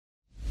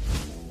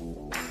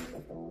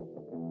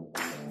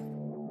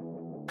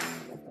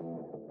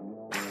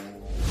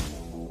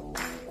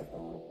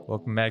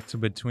Welcome back to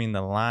Between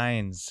the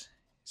Lines.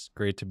 It's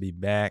great to be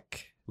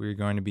back. We're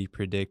going to be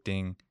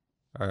predicting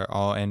our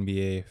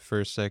all-NBA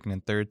first, second,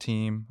 and third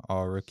team,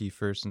 all-rookie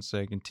first and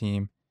second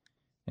team,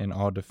 and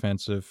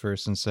all-defensive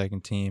first and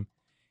second team.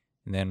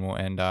 And then we'll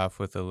end off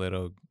with a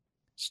little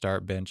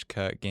start bench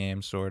cut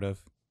game, sort of.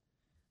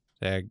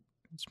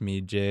 It's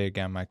me, Jay.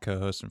 Got my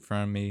co-host in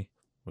front of me.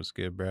 What's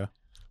good, bro?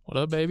 What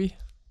up, baby?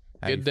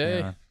 How Good you day.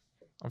 feeling?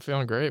 I'm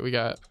feeling great. We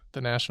got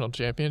the national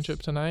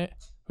championship tonight.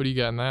 Who do you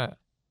got in that?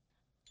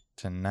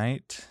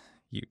 Tonight,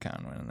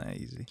 UConn winning that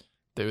easy.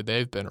 Dude,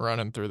 they've been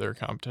running through their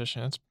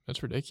competition.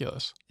 It's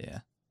ridiculous. Yeah.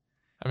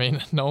 I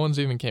mean, no one's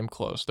even came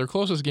close. Their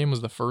closest game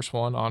was the first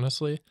one,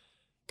 honestly,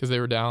 because they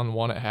were down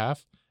 1 at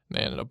half, and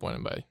they ended up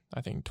winning by,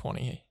 I think,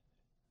 20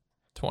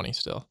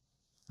 still.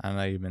 I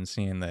know you've been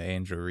seeing the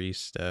Angel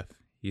Reese stuff.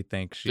 You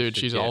think she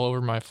She's all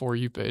over my For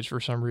You page for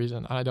some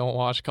reason. I don't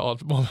watch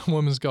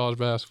women's college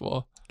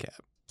basketball.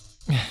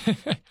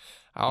 Cap.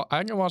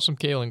 I can watch some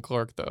Caitlin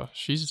Clark, though.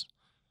 She's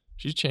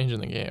changing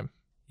the game.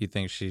 You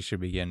think she should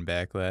be getting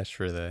backlash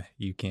for the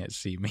 "you can't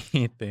see me"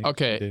 thing?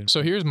 Okay,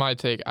 so here's my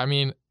take. I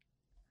mean,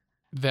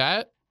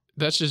 that's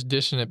just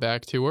dishing it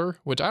back to her,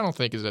 which I don't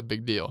think is a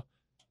big deal.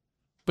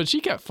 But she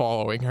kept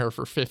following her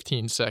for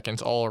 15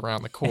 seconds all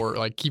around the court,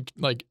 like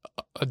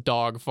a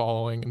dog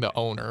following the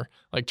owner,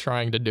 like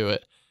trying to do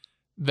it.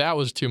 That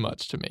was too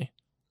much to me.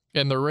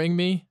 And the ring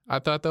me, I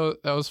thought that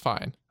was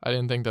fine. I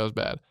didn't think that was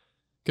bad.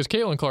 Because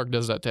Caitlin Clark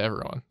does that to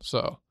everyone.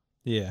 So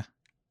Yeah.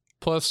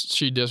 plus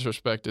she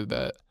disrespected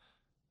that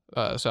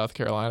South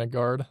Carolina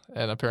guard,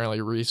 and apparently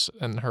Reese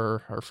and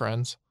her are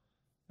friends.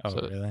 Oh,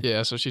 So, really?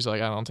 Yeah, so she's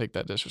like, I don't take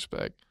that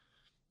disrespect.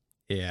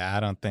 Yeah, I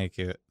don't think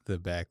the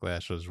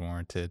backlash was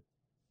warranted.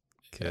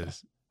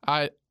 Because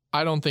I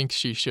don't think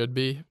she should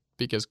be,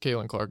 because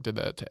Caitlin Clark did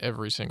that to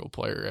every single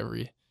player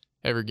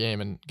every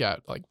game and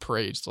got like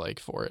praised like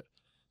for it.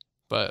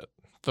 But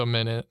the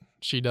minute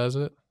she does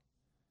it,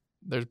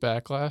 there's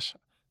backlash.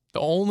 The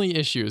only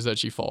issue is that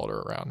she followed her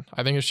around.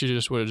 I think if she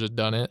just would have just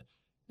done it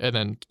and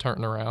then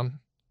turned around,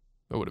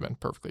 it would have been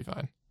perfectly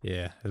fine.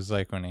 yeah, it was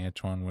like when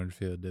Antoine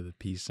Winfield did the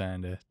peace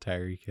sign to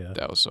Tyreek Hill.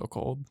 That was so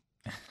cold.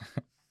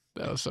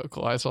 That was so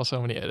cool. I saw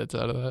so many edits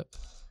out of that.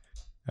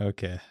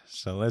 Okay,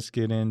 so let's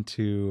get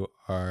into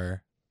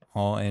our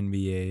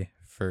all-NBA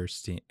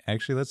first team.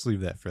 Actually, let's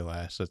leave that for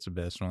last. That's the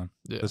best one.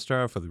 Yeah. Let's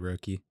start off with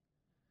rookie.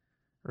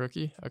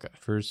 Rookie? Okay.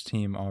 First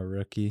team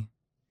all-rookie.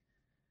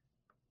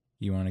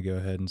 You want to go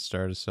ahead and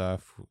start us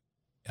off?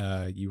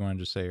 You want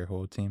to just say your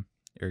whole team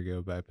or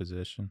go by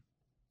position?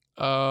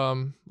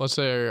 Let's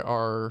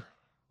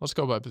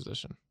go by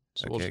position.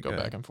 So we'll Okay, just go go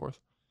back ahead. and forth.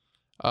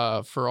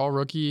 For all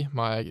rookie,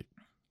 my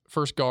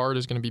first guard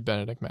is going to be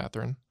Benedict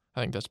Mathurin.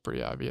 I think that's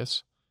pretty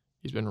obvious.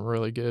 He's been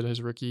really good his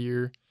rookie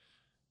year.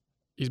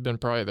 He's been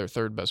probably their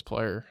third best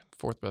player,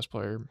 fourth best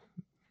player.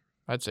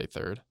 I'd say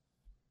third.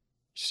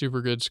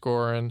 Super good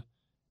scoring,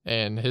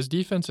 and his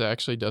defense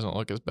actually doesn't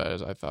look as bad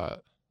as I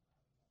thought.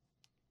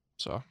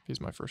 So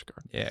he's my first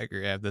guard. Yeah, I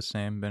agree. I have the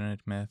same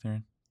Benedict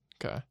Mathurin.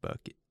 Okay.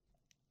 Bucket.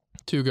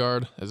 Two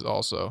guard is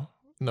also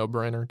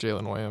no-brainer,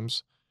 Jalen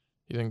Williams.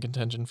 He's in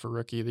contention for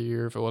Rookie of the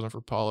Year. If it wasn't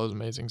for Paulo's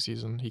amazing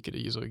season, he could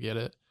easily get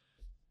it.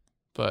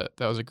 But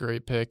that was a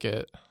great pick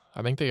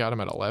I think they got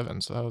him at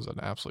 11, so that was an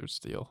absolute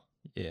steal.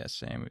 Yeah,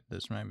 same.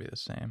 This might be the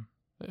same.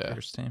 Yeah,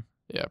 First team.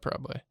 yeah,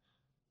 probably.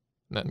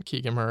 And then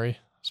Keegan Murray,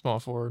 small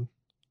forward.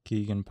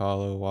 Keegan,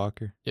 Paulo,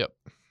 Walker. Yep.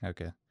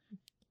 Okay.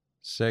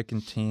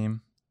 Second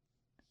team,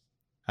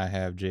 I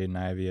have Jaden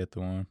Ivey at the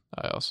one.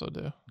 I also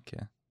do.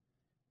 Okay.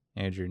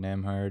 Andrew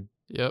Nemhard,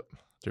 Yep.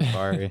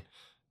 Jabari,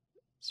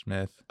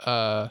 Smith.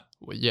 Well,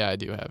 yeah, I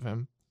do have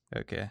him.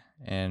 Okay.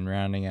 And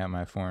rounding out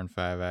my 4 and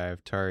 5, I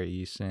have Tari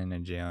Eason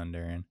and Jalen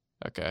Duren.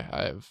 Okay,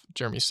 I have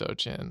Jeremy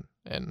Sochin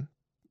and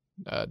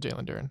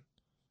Jalen Duren.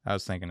 I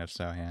was thinking of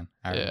Sohan.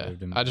 I Yeah,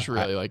 removed him. I just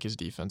really like his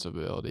defensive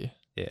ability.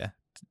 Yeah.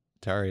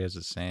 Tari has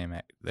the same.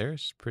 They're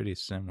pretty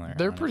similar.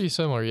 They're honestly. pretty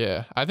similar,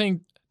 yeah. I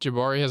think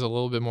Jabari has a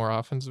little bit more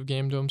offensive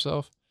game to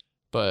himself,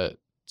 but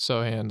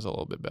Sohan's a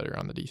little bit better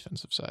on the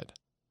defensive side.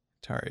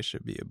 Tari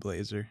should be a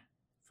Blazer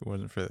if it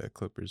wasn't for the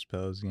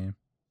Clippers-Pelicans game.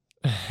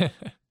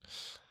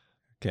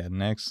 Okay,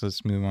 next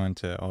let's move on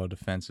to all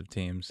defensive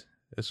teams.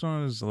 This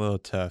one was a little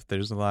tough.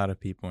 There's a lot of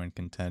people in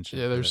contention.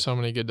 Yeah, there's so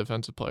many good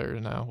defensive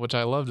players now, which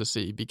I love to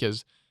see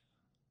because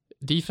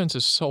defense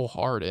is so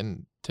hard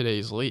in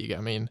today's league.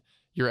 I mean,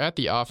 you're at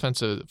the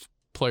offensive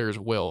player's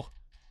will.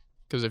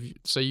 Because if,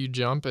 say you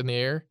jump in the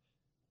air,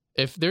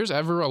 if there's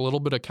ever a little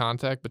bit of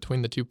contact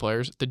between the two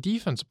players, the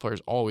defensive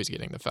player's always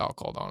getting the foul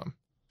called on them.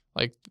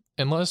 Like,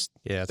 unless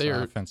Yeah, it's they an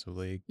are- offensive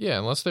league. Yeah,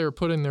 unless they're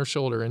putting their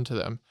shoulder into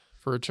them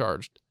for a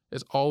charge,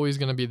 it's always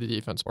going to be the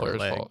defense Or player's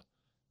leg.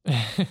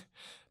 fault.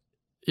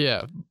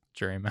 Yeah,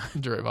 Draymond.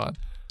 Draymond.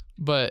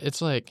 But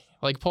it's like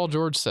Paul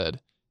George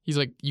said, he's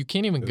like, you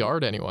can't even Who?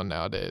 guard anyone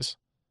nowadays.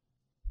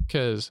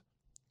 Because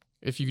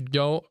if you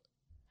don't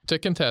to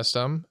contest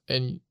them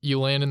and you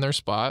land in their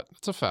spot,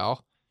 it's a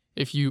foul.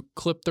 If you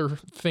clip their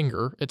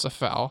finger, it's a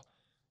foul.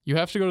 You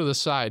have to go to the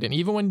side. And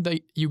even when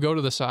you go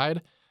to the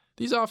side,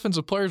 These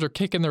offensive players are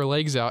kicking their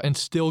legs out and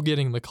still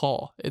getting the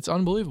call. It's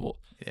unbelievable.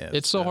 Yeah,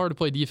 It's so hard to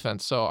play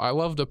defense. So I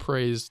love to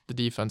praise the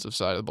defensive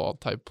side of the ball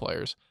type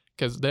players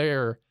because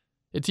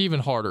it's even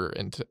harder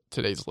in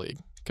today's league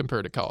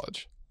compared to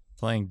college.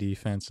 Playing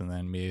defense in the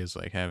NBA is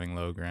like having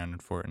low ground in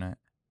Fortnite.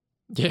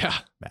 Yeah.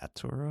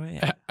 Battle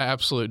Royale.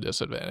 Absolute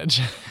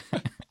disadvantage.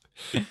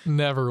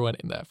 Never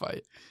winning that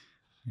fight.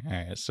 All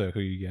right, so who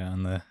you got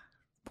on the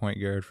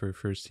point guard for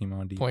first team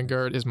on defense? Point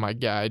guard is my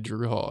guy,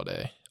 Drew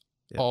Holiday.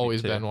 Yeah,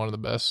 Always me too. been one of the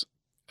best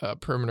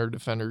perimeter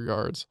defender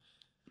guards.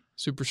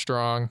 Super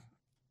strong.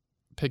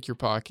 Pick your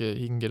pocket.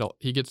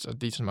 He gets a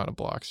decent amount of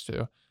blocks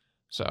too.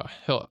 So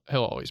he'll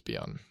always be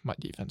on my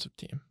defensive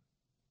team.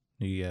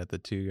 Who you got the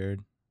 2 guard?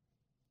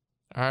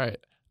 All right.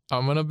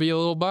 I'm going to be a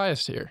little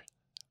biased here,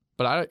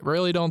 but I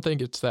really don't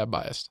think it's that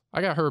biased.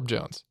 I got Herb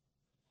Jones.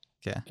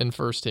 Okay. In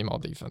first team all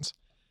defense.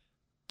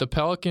 The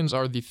Pelicans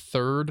are the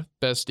 3rd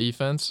best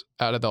defense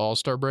out of the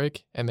All-Star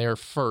break, and they are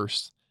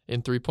first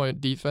in 3-point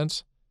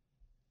defense.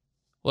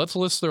 Let's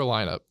list their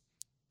lineup.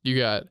 You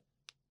got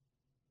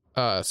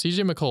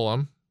CJ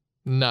McCollum,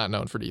 not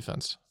known for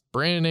defense.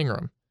 Brandon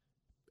Ingram,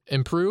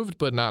 improved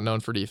but not known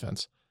for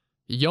defense.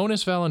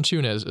 Jonas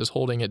Valanciunas is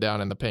holding it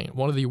down in the paint,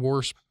 one of the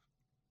worst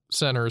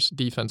centers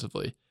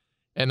defensively.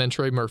 And then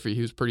Trey Murphy,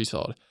 who's pretty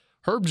solid.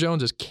 Herb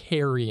Jones is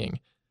carrying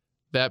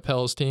that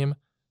Pels team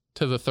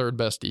to the 3rd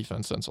best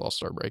defense since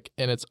All-Star break,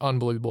 and it's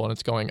unbelievable, and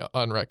it's going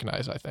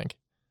unrecognized, I think.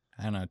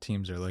 I don't know.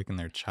 Teams are licking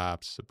their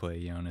chops to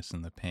play Jonas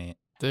in the paint.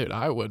 Dude,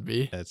 I would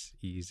be. That's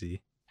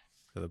easy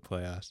for the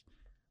playoffs.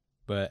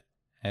 But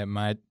I'm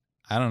not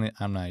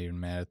even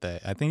mad at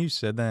that. I think you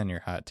said that in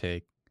your hot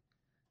take.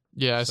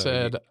 Yeah, I So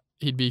said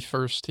he'd be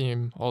first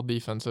team all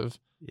defensive,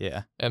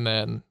 Yeah. and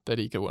then that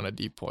he could win a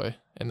DPOY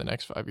in the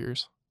next 5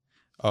 years.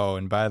 Oh,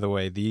 and by the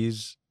way,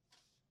 these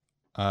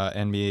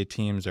NBA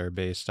teams are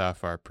based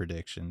off our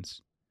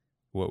predictions,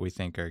 what we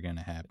think are going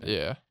to happen.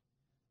 Yeah,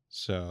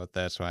 So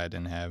that's why I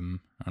didn't have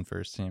him on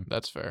first team.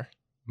 that's fair.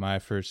 My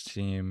first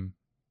team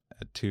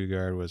at 2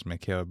 guard was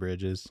Mikal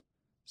Bridges.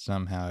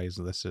 Somehow he's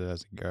listed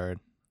as a guard.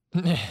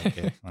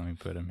 Okay, let me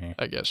put him here.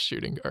 I guess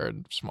shooting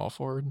guard, small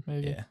forward,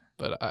 maybe. Yeah.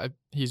 But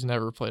he's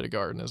never played a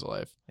guard in his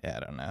life. Yeah, I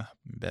don't know.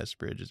 Best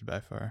Bridges by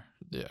far.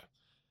 Yeah.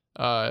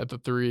 At the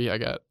 3, I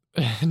got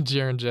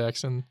Jaren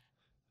Jackson.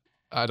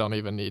 I don't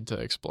even need to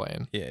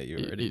explain. Yeah, you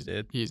already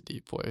did. He's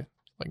deep boy,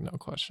 like no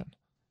question.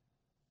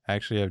 I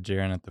actually have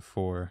Jaren at the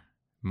 4.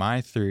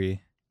 My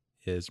 3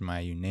 is my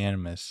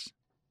unanimous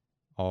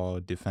all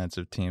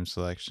defensive team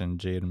selection,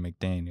 Jaden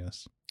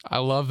McDaniels. I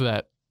love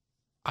that.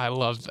 I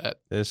love that.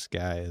 This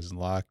guy is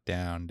locked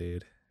down,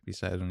 dude.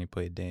 Besides when he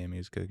played Dame, he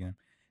was cooking him.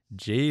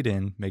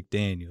 Jaden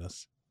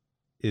McDaniels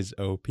is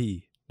OP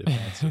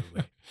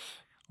defensively.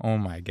 Oh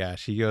my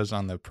gosh. He goes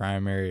on the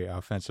primary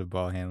offensive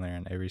ball handler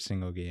in every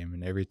single game,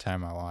 and every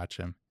time I watch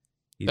him.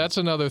 That's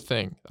another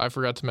thing I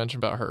forgot to mention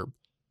about Herb.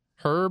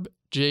 Herb,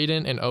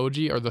 Jaden, and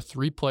OG are the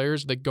 3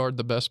 players that guard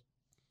the best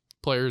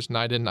players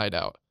night in, night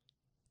out.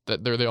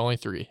 That they're the only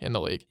 3 in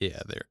the league.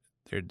 Yeah,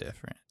 they're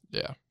different.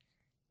 Yeah.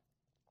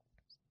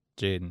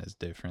 Jaden is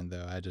different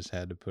though. I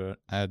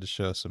had to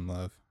show some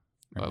love.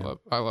 for him.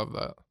 I love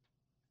that.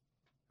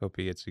 Hope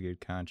he gets a good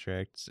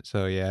contract.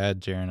 So yeah, I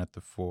had Jaren at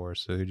the 4.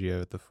 So who'd you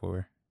have at the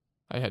 4?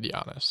 I had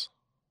Giannis.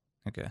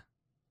 Okay.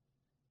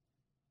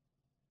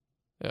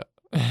 Yeah.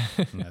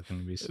 Nothing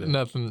to be said.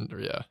 Nothing,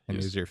 yeah. And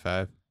who's your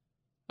 5?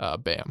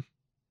 Bam.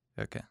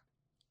 Okay.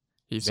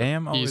 He's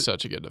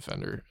such a good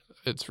defender.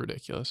 It's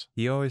ridiculous.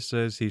 He always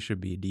says he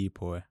should be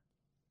DPOY.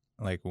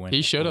 Like when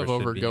He should have or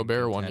over be in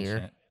Gobert one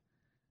contention. year.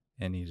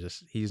 And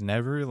he's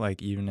never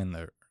like even in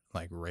the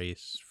like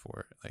race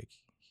for it. Like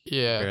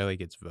Yeah. barely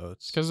gets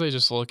votes. It's because they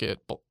just look at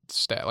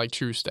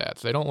true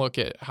stats. They don't look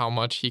at how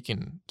much he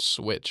can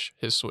switch,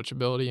 his switch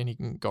ability, and he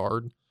can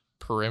guard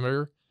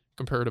perimeter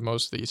compared to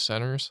most of these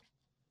centers.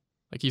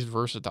 Like he's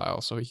versatile,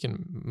 so he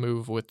can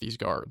move with these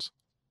guards.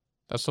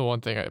 That's the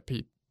one thing I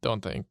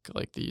don't think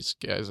like these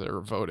guys that are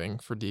voting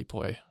for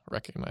DPOY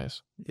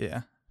recognize.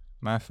 Yeah.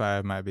 My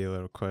 5 might be a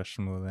little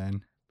questionable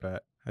then,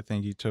 but I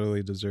think he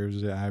totally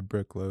deserves it. I have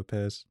Brook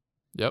Lopez.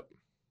 Yep.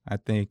 I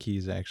think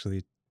he's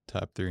actually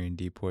top 3 in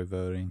DPOY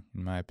voting,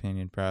 in my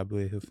opinion.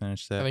 Probably he'll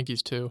finish that. I think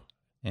he's 2.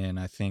 And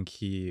I think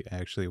he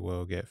actually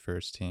will get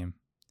first team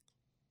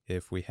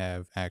if we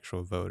have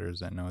actual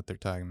voters that know what they're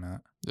talking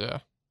about. Yeah.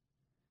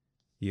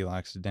 He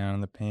locks it down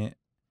in the paint.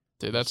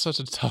 Dude, that's such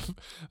a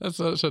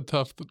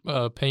tough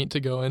paint to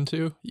go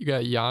into. You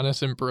got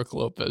Giannis and Brook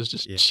Lopez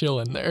just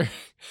chilling there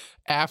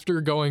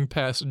after going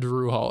past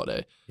Drew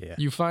Holiday. Yeah.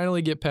 You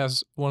finally get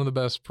past one of the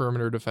best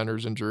perimeter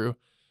defenders in Drew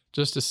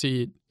just to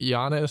see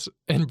Giannis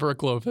and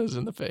Brook Lopez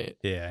in the paint.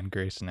 Yeah, and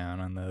Grayson Allen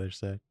on the other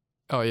side.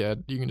 Oh, yeah,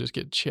 you can just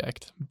get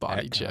checked,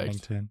 body At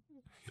checked. Connington.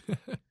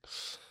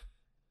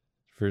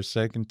 For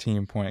second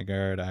team point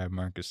guard, I have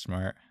Marcus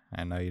Smart.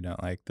 I know you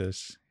don't like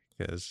this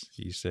because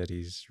you said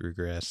he's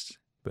regressed,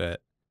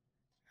 but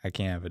I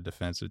can't have a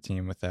defensive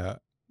team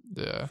without.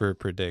 Yeah. For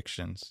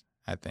predictions,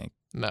 I think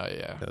No,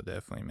 yeah. they'll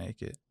definitely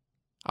make it.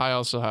 I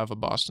also have a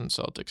Boston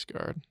Celtics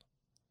guard.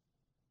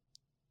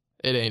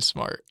 It ain't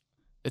Smart.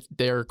 It's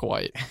Derek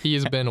White. He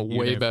has been You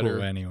way didn't fool better.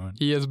 anyone.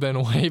 He has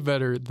been way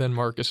better than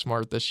Marcus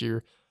Smart this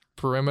year,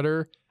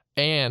 perimeter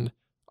and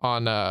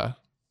on. I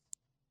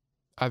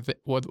think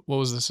what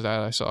was the stat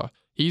I saw?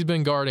 He's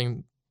been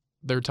guarding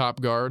their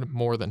top guard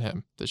more than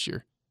him this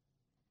year.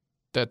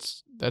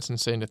 That's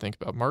insane to think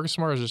about. Marcus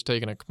Smart is just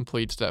taking a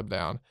complete step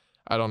down.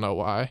 I don't know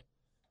why.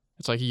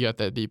 It's like he got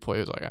that deep play.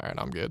 He was like, all right,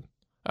 I'm good.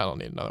 I don't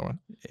need another one.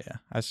 Yeah,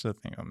 I still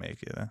think I'll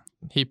make it.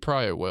 He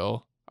probably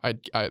will.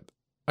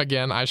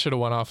 Again, I should have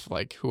went off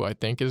like who I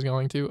think is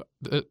going to.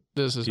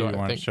 This is You who I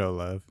want to think. show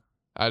love?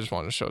 I just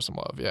want to show some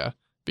love, yeah,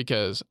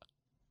 because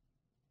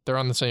they're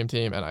on the same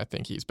team, and I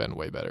think he's been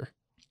way better.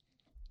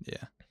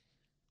 Yeah.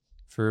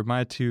 For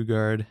my 2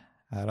 guard,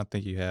 I don't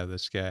think you have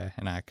this guy,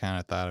 and I kind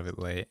of thought of it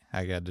late.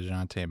 I got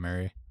DeJounte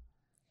Murray.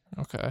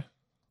 Okay.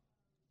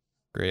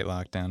 Great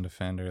lockdown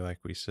defender, like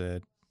we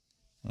said.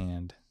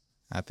 And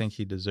I think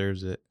he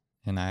deserves it.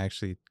 And I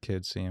actually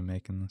could see him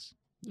making this.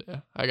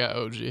 Yeah, I got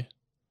OG.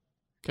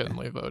 Couldn't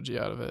leave OG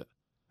out of it.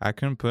 I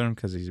couldn't put him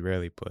because he's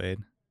rarely played.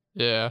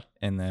 Yeah.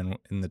 And then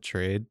in the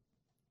trade,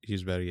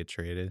 he's about to get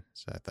traded.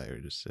 So I thought he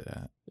would just sit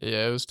out.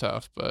 Yeah, it was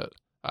tough, but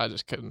I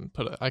just couldn't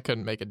I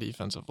couldn't make a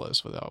defensive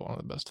list without one of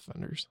the best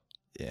defenders.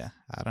 Yeah,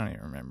 I don't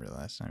even remember the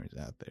last time he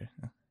was out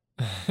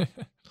there.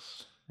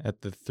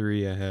 At the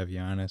 3, I have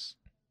Giannis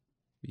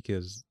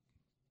because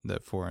the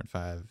 4 and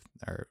 5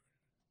 are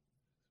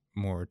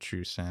more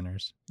true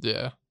centers.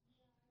 Yeah.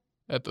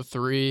 At the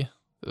 3,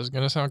 this is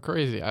going to sound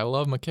crazy. I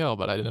love Mikal,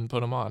 but I didn't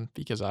put him on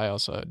because I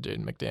also had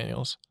Jaden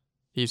McDaniels.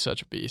 He's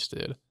such a beast,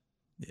 dude.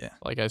 Yeah.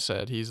 Like I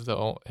said,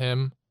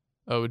 him,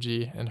 OG,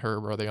 and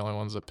Herb are the only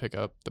ones that pick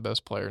up the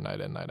best player night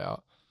in, night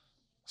out.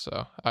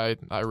 So I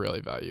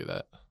really value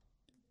that.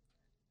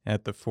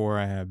 At the 4,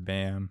 I have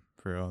Bam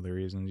for all the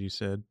reasons you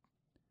said.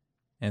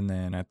 And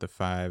then at the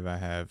 5, I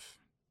have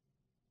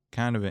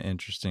kind of an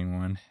interesting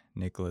one,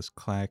 Nicholas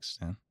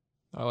Claxton.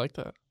 I like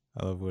that.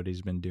 I love what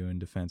he's been doing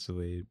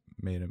defensively.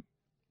 Made a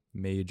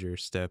major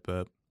step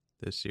up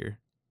this year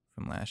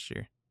from last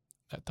year.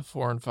 At the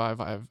 4 and 5,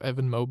 I have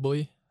Evan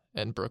Mobley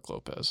and Brook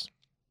Lopez.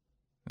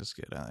 That's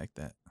good. I like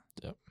that.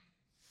 Yep.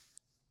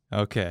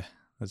 Okay,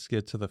 let's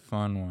get to the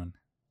fun one.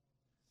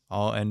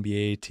 All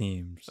NBA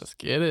teams. Let's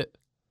get it.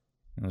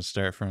 I'm going to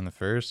start from the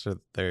 1st or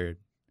the 3rd?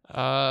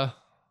 All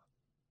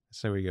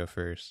So we go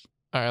first.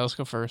 right, let's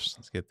go first.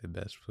 Let's get the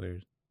best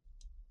players.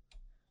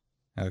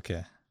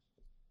 Okay.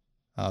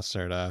 I'll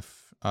start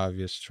off.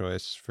 Obvious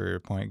choice for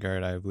point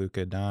guard. I have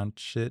Luka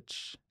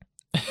Doncic.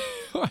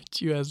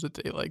 Why'd you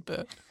hesitate like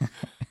that?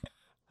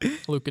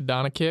 Luka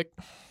Doncic.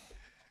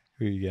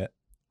 Who you got?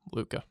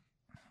 Luka.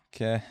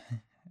 Okay.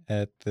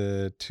 At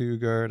the 2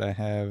 guard, I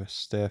have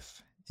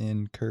Steph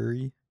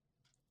Curry.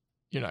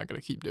 You're not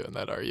going to keep doing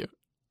that, are you?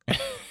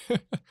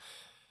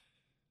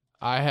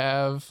 I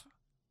have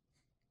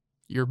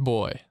your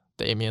boy,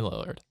 Damian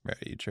Lillard. Right,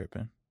 you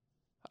tripping.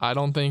 I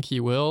don't think he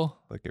will.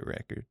 Look at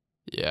record.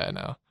 Yeah, I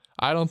know.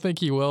 I don't think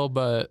he will,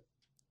 but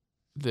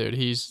dude,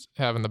 he's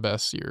having the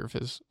best year of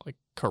his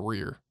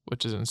career,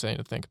 which is insane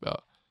to think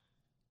about.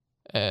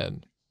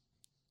 And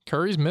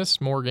Curry's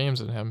missed more games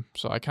than him,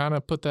 so I kind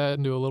of put that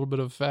into a little bit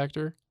of a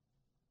factor.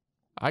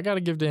 I got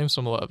to give Dame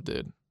some love,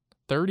 dude.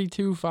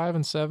 32, 5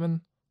 and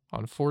 7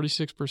 on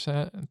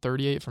 46% and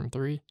 38 from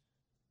 3.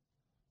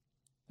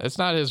 It's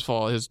not his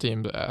fault. His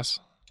team's ass.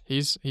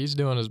 He's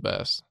doing his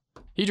best.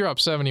 He dropped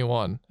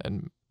 71,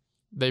 and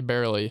they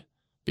barely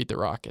beat the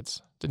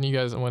Rockets. Didn't you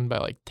guys win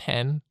by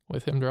 10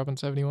 with him dropping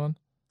 71?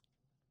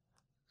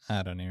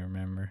 I don't even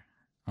remember.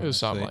 It was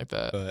something honestly,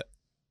 like that. But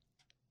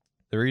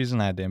the reason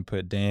I didn't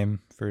put Dame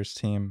first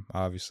team,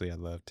 obviously I'd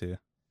love to.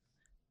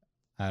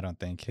 I don't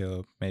think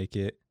he'll make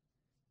it.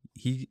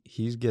 He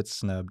gets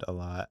snubbed a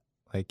lot.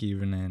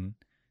 Even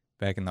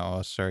back in the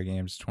All-Star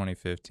games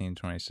 2015,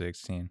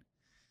 2016.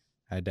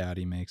 I doubt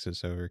he makes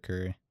this over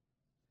Curry.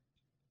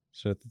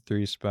 So at the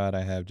 3 spot,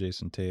 I have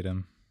Jason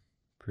Tatum.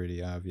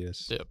 Pretty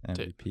obvious. Yep.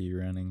 MVP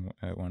running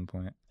at one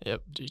point.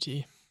 Yep,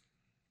 GT.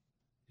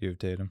 You have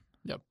Tatum?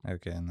 Yep.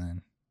 Okay, and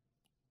then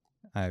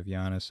I have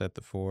Giannis at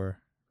the 4.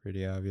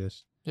 Pretty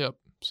obvious. Yep,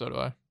 so do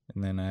I.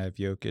 And then I have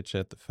Jokic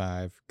at the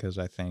 5 because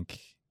I think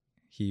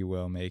he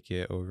will make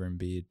it over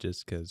Embiid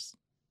just because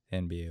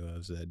NBA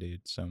loves that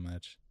dude so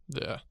much.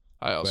 Yeah,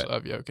 I also But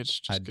have Jokic.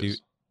 Just I do-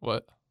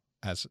 What?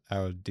 I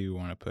do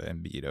want to put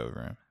Embiid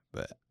over him,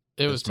 but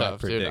It was that's my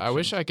tough, dude. I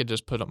wish prediction. I could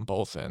just put them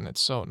both in.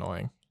 It's so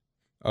annoying.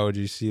 oh, do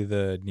you see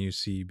the new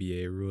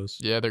CBA rules?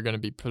 Yeah, they're going to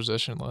be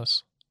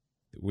positionless.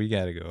 We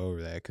got to go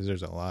over that because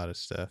there's a lot of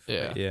stuff.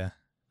 Yeah. But yeah,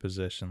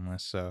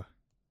 positionless. So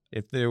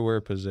if there were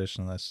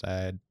positionless,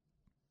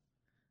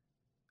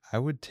 I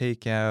would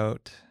take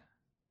out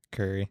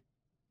Curry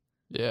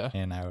Yeah,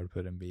 and I would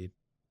put Embiid.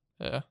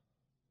 yeah.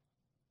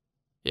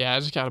 Yeah, I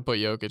just got to put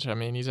Jokic. I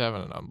mean, he's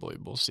having an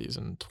unbelievable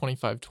season.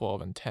 25,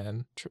 12, and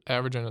 10.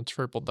 Averaging a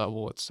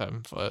triple-double at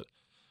 7 foot.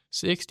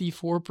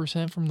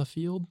 64% from the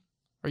field.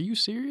 Are you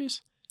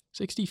serious?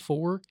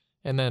 64?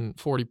 And then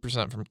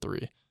 40% from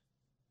 3.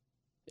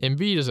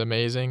 Embiid is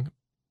amazing,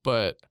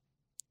 but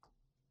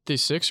the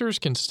Sixers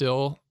can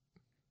still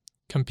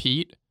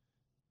compete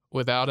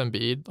without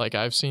Embiid, like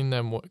I've seen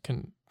them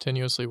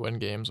continuously win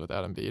games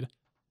without Embiid.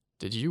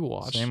 Did you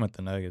watch? Same with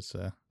the Nuggets,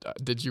 though.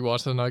 Did you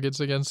watch the Nuggets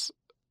against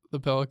the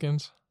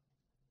Pelicans?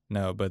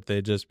 No, but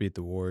they just beat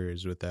the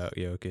Warriors without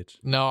Jokic.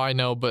 No, I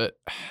know, but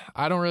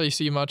I don't really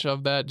see much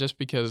of that just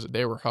because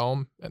they were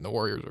home and the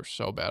Warriors were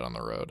so bad on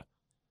the road.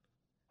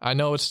 I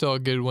know it's still a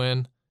good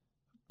win,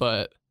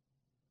 but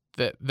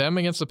them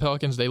against the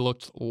Pelicans, they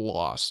looked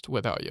lost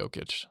without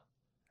Jokic.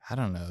 I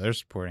don't know. Their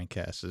supporting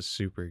cast is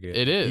super good.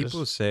 It is.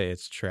 People say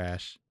it's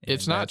trash.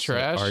 It's and not that's the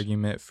trash.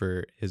 argument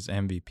for his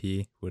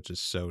MVP, which is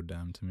so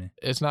dumb to me.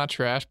 It's not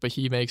trash, but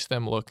he makes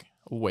them look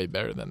way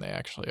better than they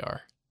actually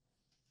are.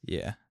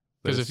 Yeah.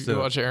 Because if you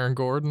watch Aaron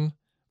Gordon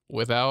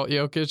without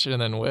Jokic and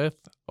then with,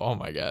 oh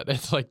my God,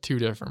 it's like two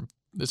different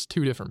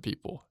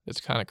people. It's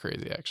kind of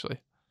crazy,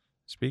 actually.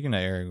 Speaking of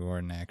Aaron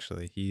Gordon,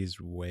 actually, he's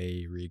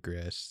way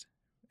regressed.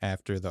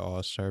 After the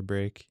All-Star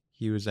break,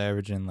 he was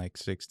averaging like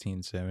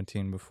 16,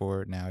 17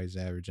 before. Now he's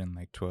averaging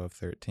like 12,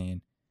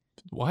 13.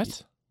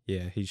 What?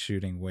 Yeah, he's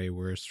shooting way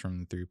worse from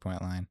the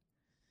three-point line.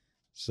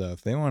 So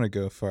if they want to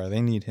go far, they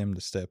need him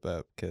to step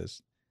up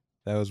because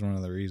that was one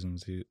of the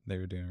reasons they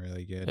were doing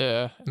really good.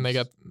 Yeah, and they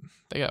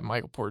got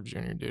Michael Porter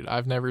Jr., dude.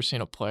 I've never seen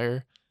a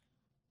player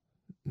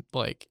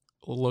like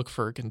look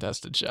for a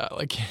contested shot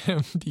like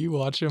him. Do you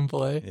watch him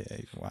play? Yeah,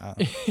 wow.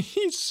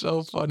 He's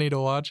so funny to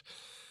watch.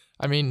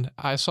 I mean,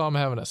 I saw him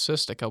have an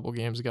assist a couple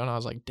games ago, and I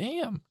was like,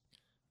 damn,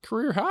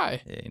 career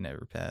high. Yeah, he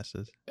never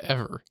passes.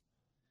 Ever.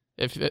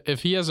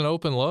 If he has an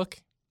open look,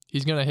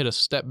 he's going to hit a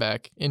step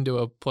back into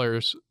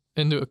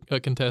a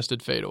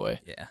contested fadeaway.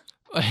 Yeah.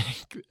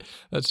 Like,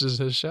 that's just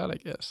his shot, I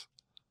guess.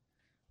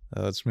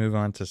 Let's move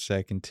on to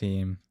second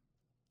team.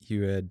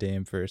 You had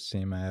Dame first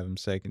team. I have him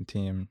second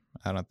team.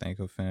 I don't think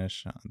he'll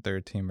finish on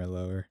third team or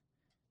lower.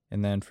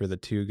 And then for the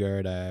 2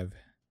 guard, I have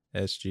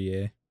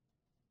SGA.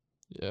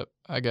 Yep.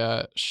 I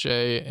got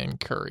Shea and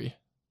Curry.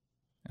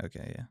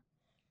 Okay, yeah.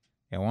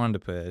 I wanted to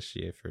put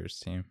SGA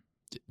first team.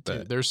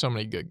 Dude, there's so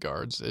many good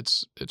guards.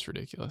 It's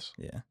ridiculous.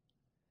 Yeah.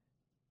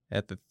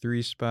 At the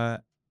 3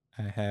 spot,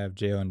 I have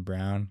Jaylen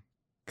Brown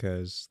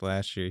because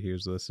last year he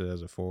was listed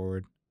as a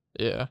forward.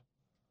 Yeah.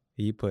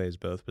 He plays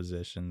both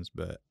positions,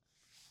 but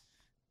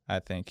I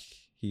think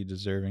he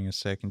deserving a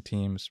second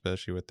team,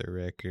 especially with their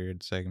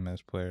record, second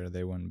best player.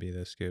 They wouldn't be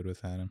this good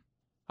without him.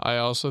 I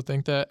also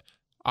think that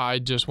I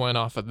just went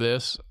off of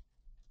this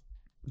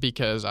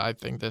because I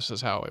think this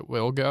is how it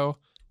will go.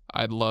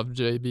 I'd love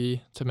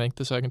JB to make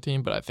the second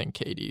team, but I think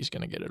KD's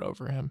going to get it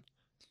over him.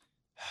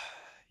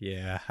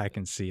 Yeah, I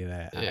can see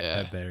that.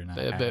 Yeah, I better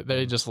not.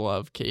 They just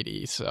love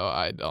KD, so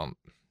I don't.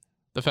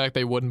 The fact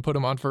they wouldn't put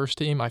him on first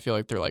team, I feel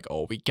like they're like,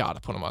 oh, we got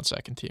to put him on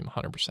second team,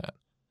 100%.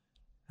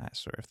 I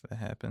swear if that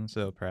happens,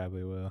 they'll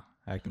probably will.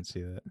 I can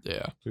see that.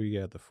 Yeah. Who you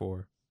got at the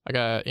 4? I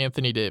got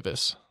Anthony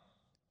Davis.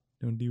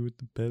 Don't deal with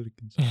the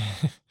Pelicans.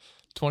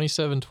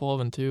 27, 12,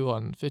 and 2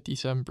 on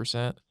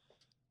 57%,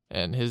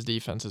 and his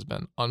defense has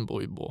been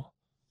unbelievable.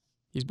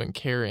 He's been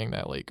carrying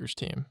that Lakers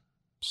team,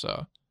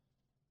 so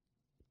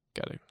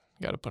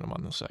gotta put him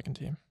on the second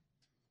team.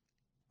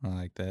 I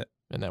like that.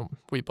 And then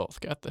we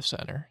both got the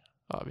center,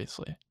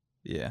 obviously.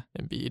 Yeah.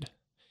 Embiid,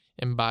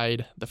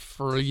 the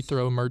free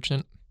throw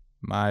merchant.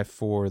 My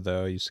 4,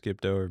 though, you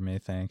skipped over me.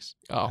 Thanks.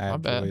 Oh, I my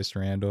have bad. Julius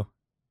Randle.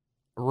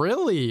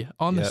 Really?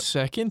 On the Yep.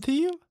 second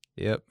team?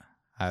 Yep.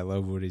 I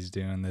love what he's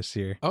doing this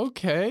year.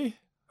 Okay.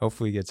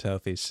 Hopefully he gets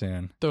healthy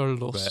soon. Throw a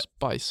little But-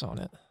 spice on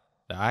it.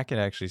 I could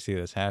actually see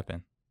this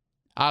happen.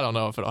 I don't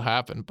know if it'll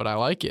happen, but I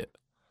like it.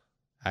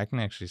 I can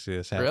actually see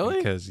this happen. Really?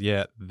 Because,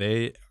 yeah,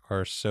 they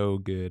are so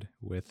good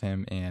with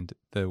him and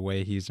the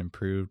way he's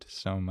improved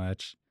so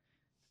much.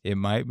 It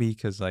might be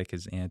because, like,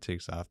 his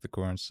antics off the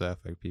court and stuff,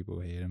 like, people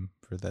hate him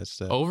for that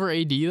stuff. Over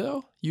AD,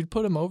 though? You'd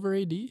put him over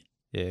AD?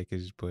 Yeah,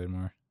 because he's played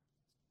more.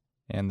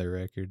 And their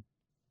record.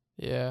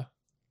 Yeah.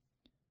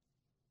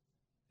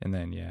 And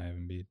then, yeah, I have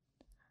Embiid.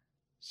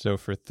 So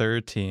for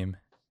third team,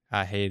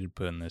 I hated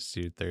putting this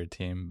dude third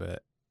team,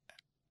 but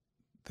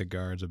the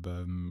guards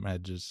above him, I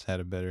just had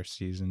a better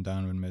season.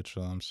 Donovan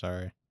Mitchell, I'm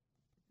sorry.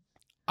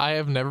 I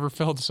have never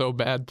felt so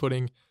bad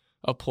putting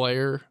a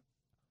player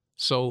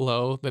so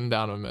low than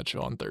Donovan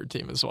Mitchell on third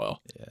team as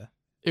well. Yeah.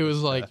 It was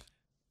It's like, tough.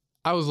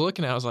 I was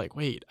looking at it, I was like,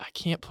 wait, I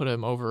can't put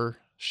him over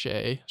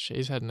Shea.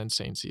 Shea's had an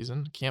insane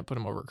season. Can't put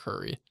him over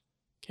Curry.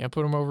 Can't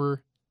put him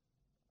over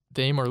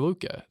Dame or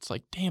Luka. It's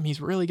like, damn,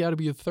 he's really got to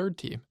be the third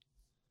team.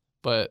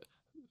 But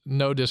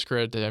no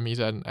discredit to him. He's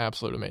had an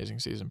absolute amazing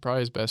season.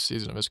 Probably his best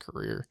season of his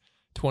career.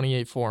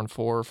 28, 4 and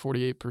 4,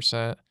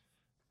 48%,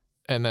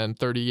 and then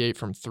 38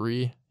 from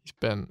 3. He's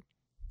been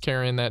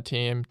carrying that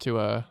team to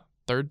a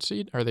third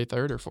seed. Are they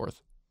third or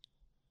fourth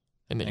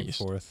in the East?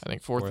 Fourth. I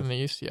think fourth in the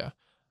East. Yeah,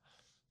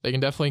 they can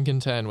definitely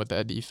contend with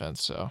that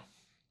defense. So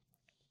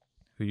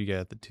Who you got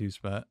at the 2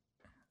 spot?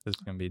 This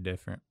is gonna be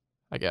different.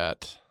 I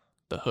got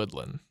the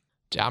hoodlum,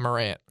 Ja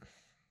Morant.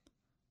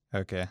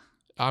 Okay.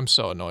 I'm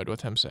so annoyed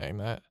with him saying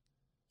that,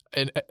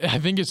 and I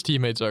think his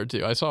teammates are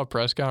too. I saw a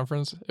press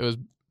conference. It was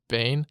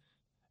Bane.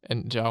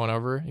 And Ja went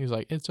over. He was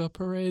like, "It's a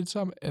parade."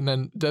 And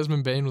then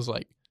Desmond Bane was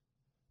like,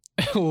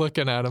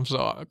 looking at him so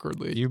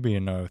awkwardly. You'd be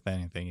annoyed with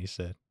anything he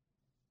said.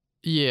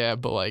 Yeah,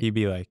 but like, He'd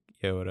be like,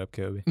 "Yo, what up,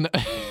 Kobe?" no,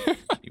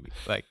 You'd be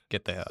like,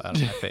 "Get the hell out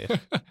of my face."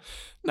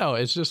 no,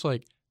 it's just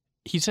like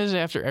he says it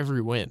after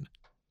every win.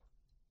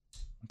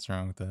 What's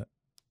wrong with that?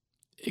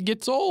 It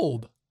gets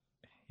old.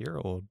 You're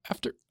old.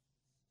 After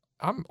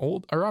I'm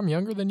old, or I'm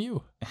younger than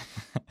you.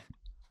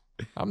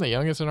 I'm the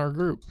youngest in our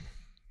group.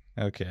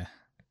 Okay.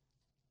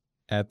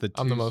 At the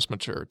I'm the most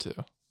mature too.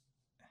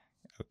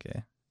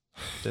 Okay.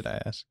 Did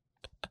I ask?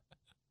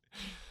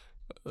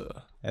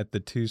 Ugh. At the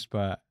 2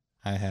 spot,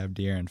 I have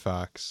De'Aaron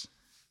Fox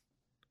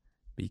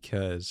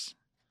because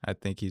I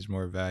think he's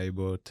more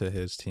valuable to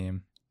his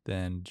team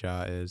than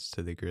Ja is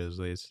to the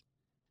Grizzlies,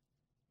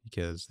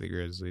 because the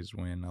Grizzlies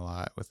win a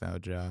lot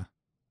without Ja,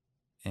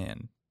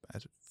 and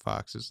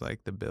Fox is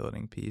like the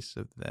building piece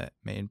of that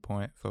main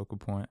point, focal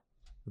point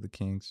of the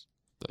Kings.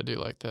 I do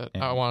like that.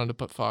 And- I wanted to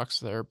put Fox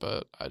there,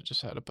 but I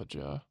just had to put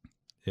Ja.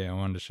 Yeah, I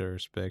wanted to show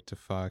respect to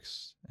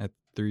Fox. At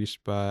 3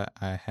 spot,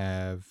 I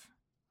have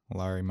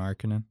Lauri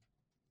Markkanen.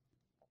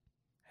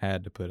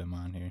 Had to put him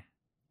on here.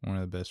 One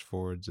of the best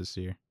forwards this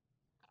year.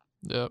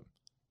 Yep.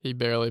 He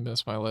barely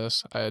missed my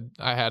list. I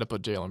had to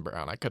put Jaylen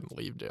Brown. I couldn't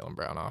leave Jaylen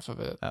Brown off of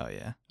it. Oh,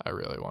 yeah. I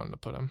really wanted to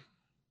put him.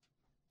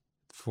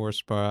 4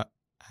 spot,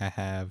 I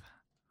have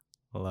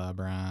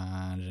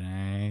LeBron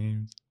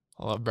James.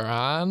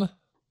 LeBron?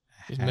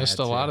 He's missed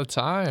a lot of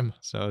time.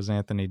 So is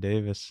Anthony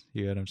Davis.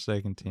 You had him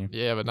second team.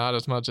 Yeah, but not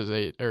as much as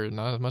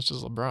not as much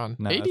as LeBron.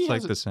 No, AD it's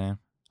like has the same.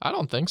 I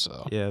don't think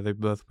so. Yeah, they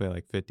both play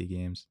like 50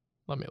 games.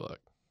 Let me look.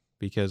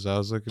 Because I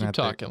was looking Keep at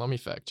talking. Let me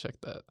fact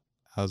check that.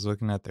 I was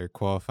looking at their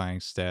qualifying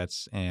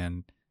stats,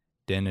 and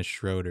Dennis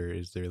Schroeder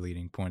is their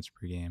leading points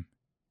per game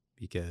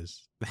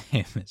because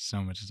they missed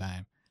so much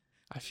time.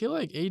 I feel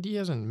like AD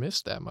hasn't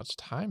missed that much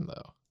time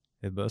though.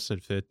 They both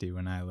said 50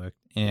 when I looked.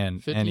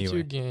 And 52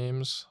 anyway,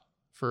 games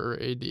for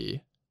AD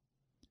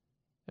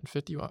and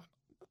 51.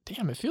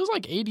 Damn, it feels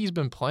like AD's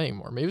been playing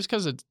more. Maybe it's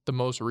because the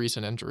most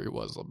recent injury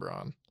was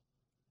LeBron.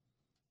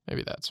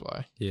 Maybe that's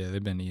why. yeah,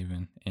 they've been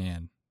even,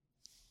 and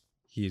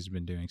he's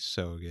been doing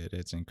so good.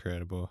 It's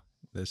incredible.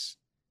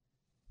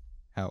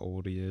 How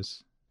old he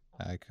is.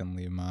 I couldn't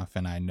leave him off,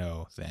 and I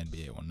know the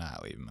NBA will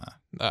not leave him off.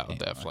 No, Can't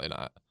definitely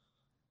not.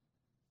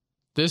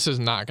 This is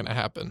not going to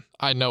happen.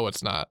 I know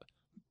it's not.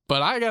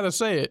 But I got to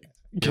say it.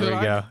 Here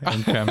we go.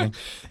 Incoming.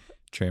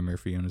 Trey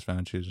Murphy, Jonas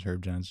Valanciunas,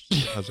 Herb Jones,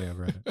 Jose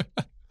Alvarado,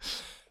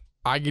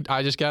 I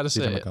just got to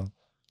say CJ it. McCollum,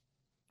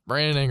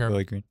 Brandon Ingram.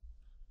 Willie Green.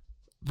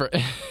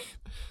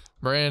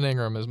 Brandon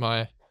Ingram is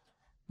my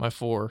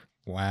 4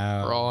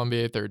 Wow. for all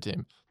NBA third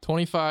team.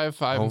 25,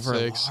 5, Over and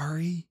 6.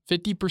 Laurie?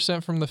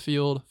 50% from the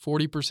field,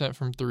 40%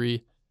 from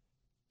 3.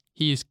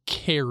 He's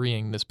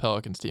carrying this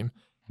Pelicans team.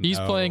 He's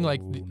playing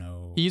like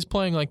he's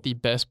playing like the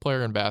best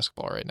player in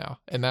basketball right now,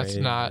 and that's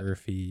Trey not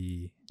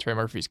Murphy. Trey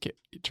Murphy's.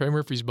 Trey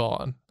Murphy's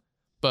balling,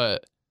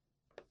 but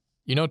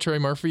Trey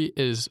Murphy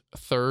is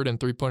 3rd in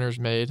 3-pointers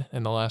made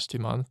in the last 2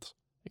 months.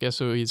 Guess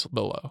who he's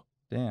below?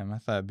 Damn, I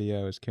thought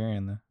B.O. was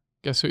carrying the.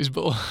 Guess who he's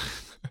below?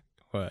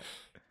 What?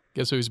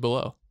 Guess who he's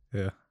below?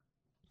 Yeah.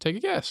 Take a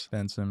guess.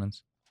 Ben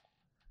Simmons.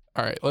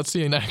 All right, let's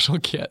see an actual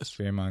guess.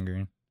 Draymond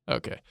Green.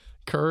 Okay,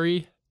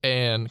 Curry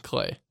and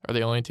Clay are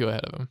the only 2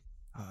 ahead of him.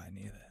 Oh, I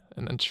knew that.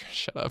 And then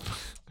shut up.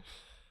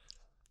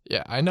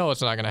 Yeah, I know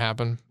it's not going to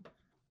happen,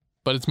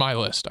 but it's my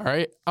list, all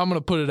right? I'm going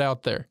to put it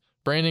out there.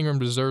 Brandon Ingram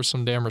deserves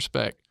some damn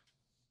respect.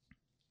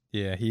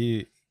 Yeah,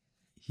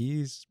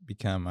 he's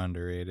become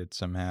underrated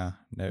somehow.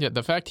 Yeah,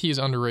 the fact he's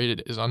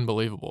underrated is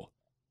unbelievable.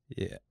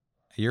 Yeah.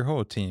 Your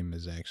whole team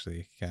is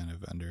actually kind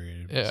of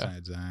underrated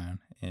besides Zion.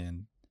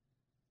 And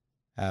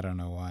I don't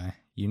know why.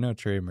 You know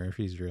Trey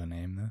Murphy's real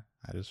name, though?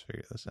 I just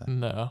figured this out.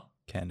 No.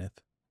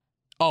 Kenneth.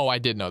 Oh, I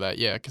did know that.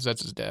 Yeah, because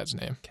that's his dad's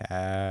name.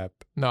 Cap.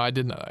 No, I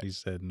did know that. You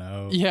said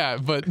no. Yeah,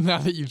 but now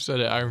that you've said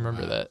it, I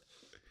remember Wow. that.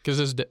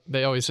 Because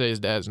they always say his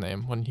dad's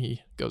name when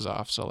he goes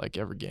off, so like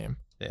every game.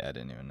 Yeah, I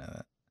didn't even know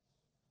that.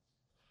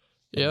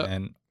 Yeah.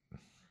 And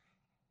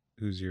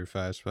who's your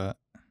 5 spot?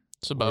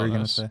 What were you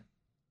going to Sabonis. say?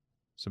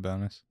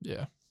 Sabonis?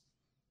 Yeah.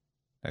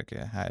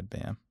 Okay, I had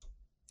Bam.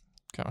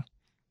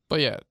 But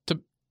yeah,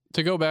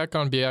 to go back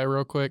on BI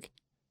real quick,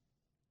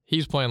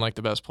 he's playing like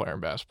the best player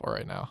in basketball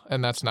right now,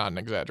 and that's not an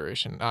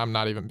exaggeration. I'm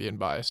not even being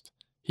biased.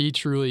 He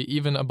truly,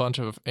 even a bunch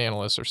of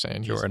analysts are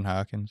saying Jordan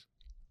Hawkins.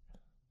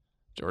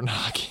 Jordan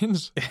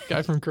Hawkins,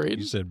 guy from Creighton.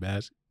 You said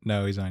best.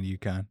 No, he's on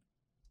UConn.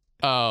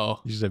 Oh.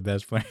 You said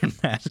best player in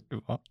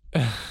basketball.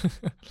 No,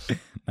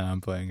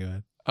 I'm playing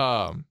good.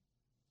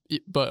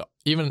 But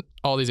even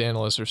all these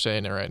analysts are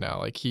saying it right now.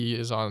 Like, he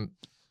is on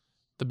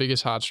the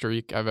biggest hot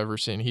streak I've ever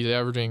seen. He's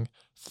averaging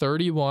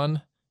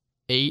 31,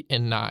 8,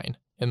 and 9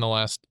 in the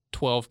last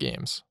 12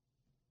 games.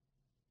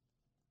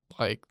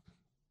 Like,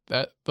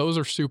 those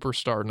are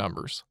superstar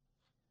numbers.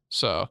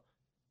 So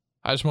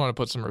I just want to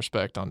put some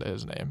respect onto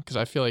his name because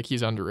I feel like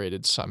he's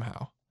underrated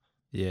somehow.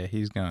 Yeah,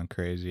 he's going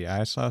crazy.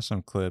 I saw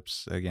some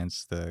clips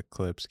against the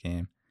Clips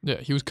game. Yeah,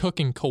 he was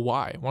cooking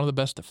Kawhi, one of the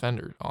best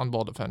defenders,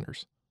 on-ball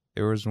defenders.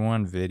 There was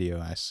one video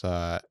I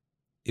saw.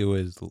 It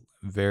was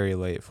very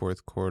late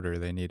 4th quarter.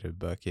 They needed a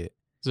bucket,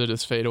 Is it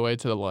his fadeaway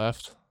to the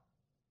left?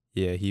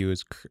 Yeah, he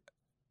was.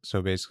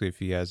 So basically,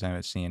 if you guys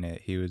haven't seen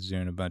it, he was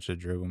doing a bunch of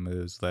dribble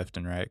moves left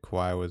and right.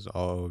 Kawhi was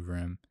all over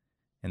him,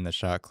 and the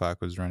shot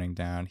clock was running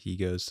down. He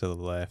goes to the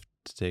left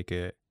to take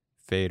a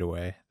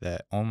fadeaway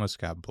that almost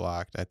got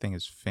blocked. I think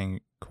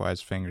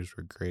Kawhi's fingers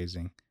were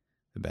grazing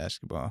the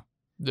basketball,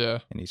 Yeah.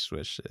 and he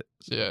switched it.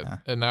 So, Yeah.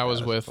 And that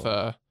was with,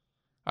 cool.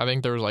 I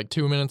think there was like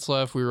 2 minutes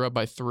left. We were up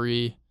by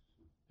 3,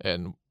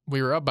 and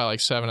we were up by like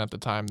 7 at the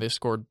time. They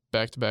scored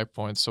back-to-back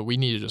points, so we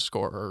needed to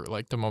score, or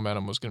like the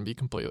momentum was going to be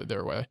completely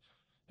their way.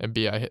 And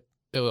B.I. hit,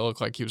 it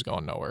looked like he was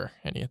going nowhere,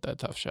 and he hit that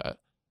tough shot.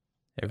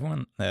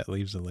 Everyone that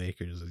leaves the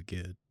Lakers is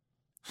good.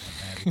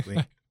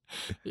 Automatically.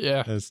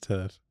 Yeah. That's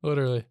tough.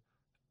 Literally.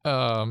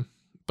 But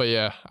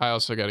yeah, I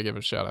also got to give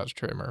a shout out to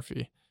Trey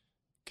Murphy,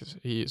 because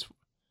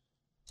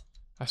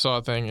I saw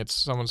a thing.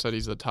 Someone said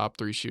he's the top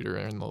 3 shooter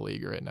in the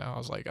league right now. I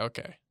was like,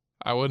 okay,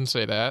 I wouldn't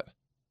say that,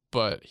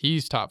 but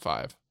he's top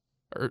 5,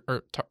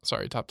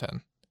 top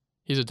 10.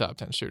 He's a top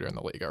 10 shooter in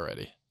the league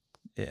already.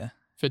 Yeah.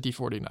 50,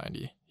 40,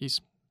 90.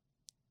 He's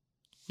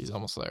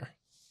almost there.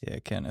 Yeah,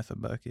 Kenneth a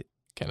bucket.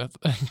 Kenneth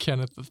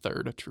the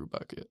third, a true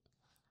bucket.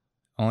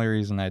 Only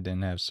reason I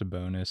didn't have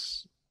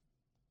Sabonis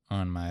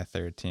on my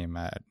third team,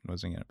 I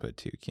wasn't going to put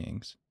 2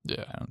 Kings.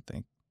 Yeah. I don't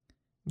think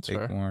That's they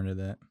fair. warranted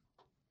that.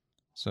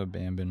 So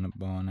Bam been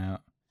balling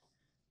out.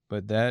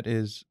 But that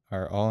is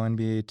our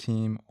all-NBA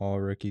team,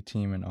 all-rookie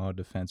team, and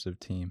all-defensive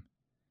team.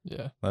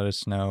 Yeah. Let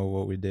us know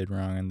what we did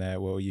wrong in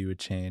that, what you would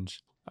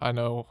change. I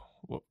know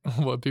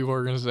what people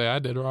are going to say I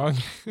did wrong.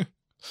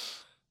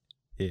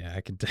 Yeah,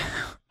 I can tell.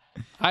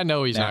 I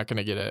know he's not going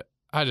to get it.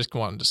 I just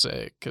wanted to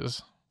say it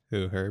because...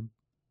 Who, Herb?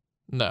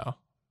 No.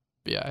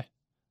 B.I.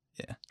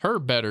 Yeah.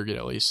 Herb better get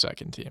at least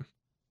second team.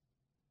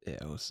 Yeah,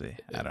 we'll see.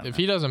 I don't know. If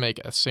he doesn't make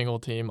a single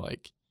team,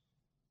 like...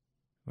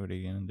 What are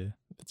you going to do?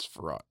 It's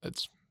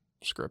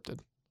scripted.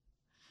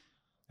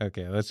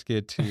 Okay, let's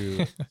get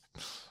to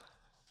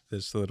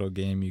this little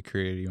game you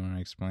created. You want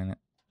to explain it?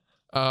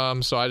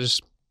 So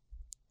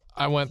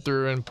I went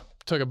through and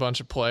took a bunch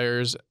of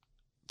players,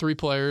 3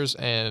 players,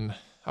 and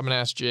I'm going to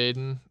ask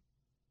Jaden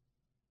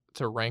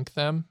to rank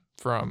them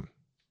from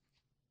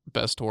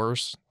best to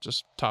worst,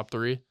 just top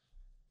 3.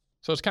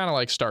 So it's kind of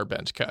like start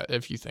bench cut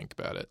if you think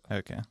about it.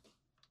 Okay.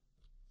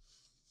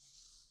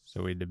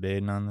 So we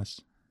debating on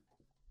this?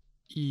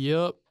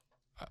 Yep.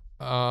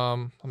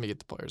 Let me get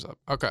the players up.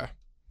 Okay.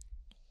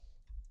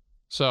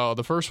 So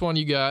the first one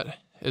you got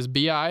is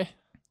B.I.,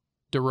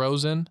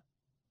 DeRozan,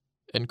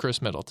 and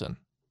Chris Middleton.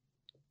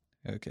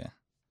 Okay.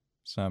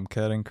 So I'm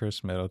cutting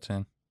Chris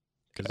Middleton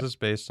because Okay. this is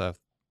based off.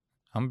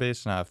 I'm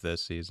basing off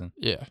this season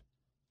Yeah.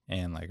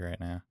 and like right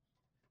now.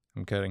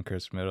 I'm cutting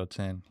Chris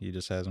Middleton. He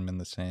just hasn't been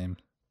the same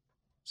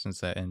since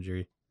that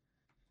injury.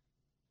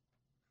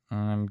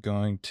 I'm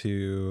going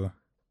to.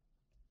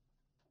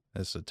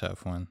 This is a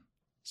tough one.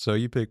 So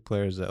you pick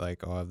players that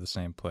like all have the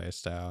same play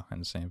style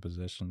and the same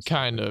positions.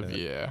 Kind like of, that.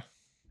 yeah.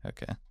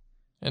 Okay.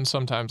 And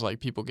sometimes like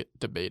people get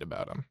debate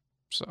about them.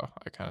 So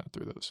I kind of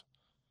threw those.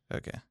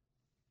 Okay.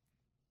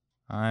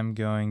 I'm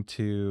going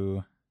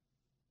to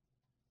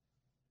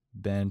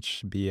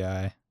bench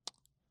B.I.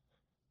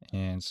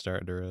 and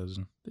start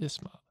DeRozan.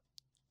 This month.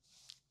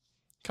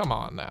 Come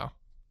on now.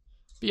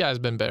 B.I.'s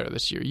been better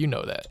this year. You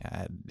know that. I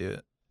had to do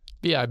it.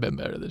 B.I. been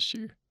better this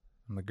year.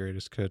 I'm the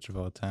greatest coach of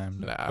all time.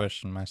 Nah.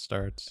 Question my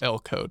starts. L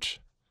coach.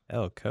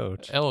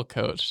 Coach. L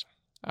coach.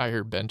 I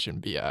hear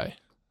benching B.I.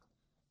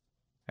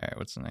 All right,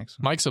 what's the next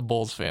one? Mike's a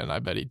Bulls fan. I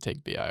bet he'd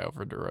take B.I.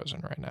 over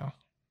DeRozan right now.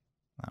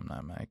 I'm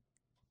not Mike.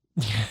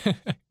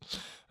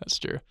 That's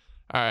true.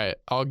 All right.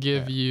 I'll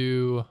give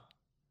you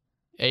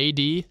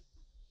AD,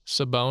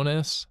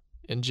 Sabonis,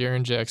 and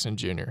Jaren Jackson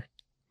Jr.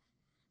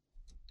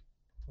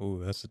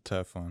 Ooh, that's a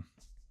tough one.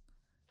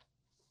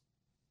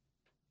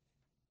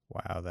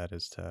 Wow, that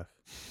is tough.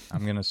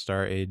 I'm going to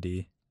start AD.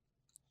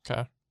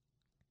 Okay.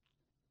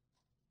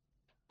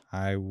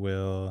 I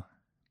will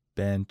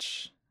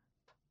bench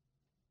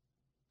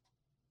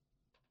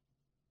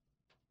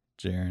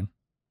Jaren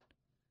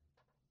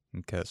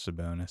and cut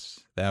Sabonis.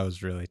 That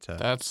was really tough.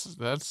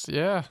 That's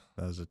yeah.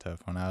 That was a tough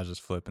one. I was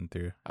just flipping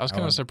through. I was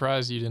kind of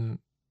surprised you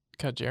didn't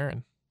cut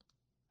Jaren.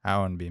 I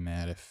wouldn't be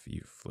mad if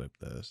you flipped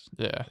those.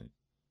 Yeah.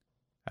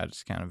 I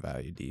just kind of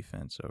value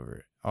defense over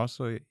it.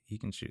 Also, he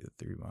can shoot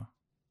the 3 ball.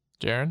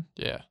 Jaren?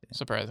 Yeah,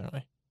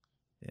 surprisingly.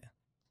 Yeah.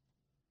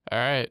 All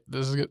right,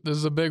 this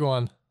is a big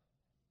one.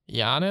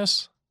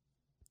 Giannis,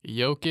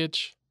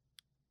 Jokic,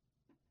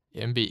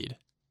 Embiid.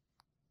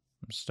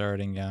 I'm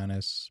starting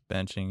Giannis,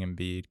 benching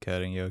Embiid,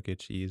 cutting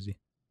Jokic easy.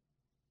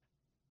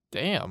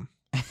 Damn.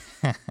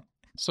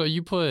 So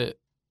you put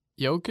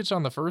Jokic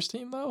on the first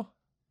team though?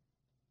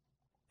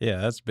 Yeah,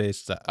 that's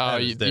based on. Oh,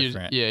 that is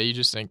different. you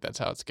just think that's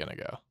how it's gonna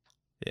go.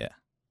 Yeah.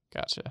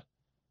 Gotcha.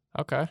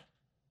 Okay.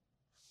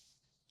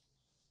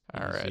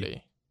 Easy.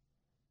 Alrighty.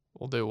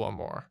 We'll do one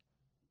more.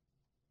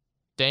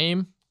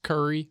 Dame,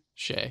 Curry,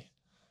 Shea.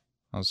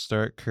 I'll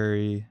start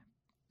Curry,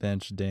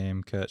 bench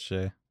Dame, cut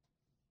Shea.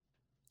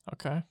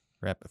 Okay.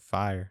 Rapid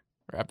fire.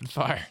 Rapid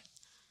fire.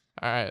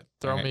 All right.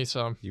 Throw All right. me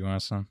some. You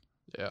want some?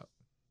 Yeah.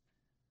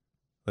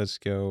 Let's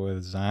go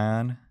with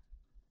Zion,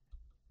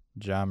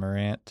 Ja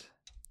Morant,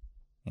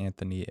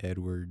 Anthony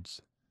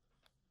Edwards.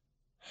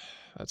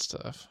 That's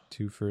tough.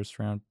 2 first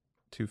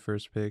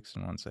picks,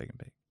 and 1 second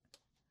pick.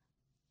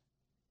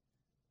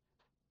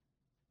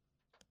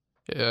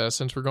 Yeah,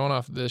 since we're going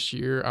off this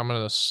year, I'm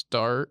going to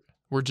start.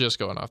 We're just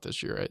going off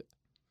this year, right?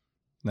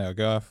 No,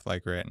 go off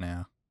like right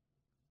now.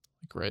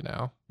 Like right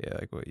now? Yeah,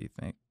 like what you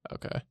think.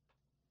 Okay.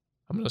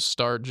 I'm going to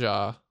start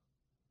Ja,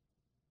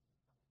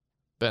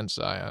 bench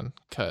Zion,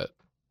 cut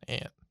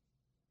Ant.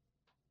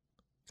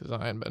 Because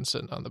Zion been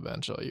sitting on the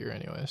bench all year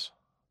anyways.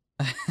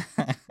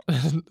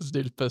 This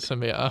dude's pissing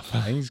me off.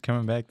 I think he's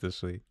coming back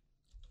this week.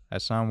 I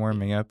saw him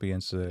warming up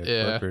against the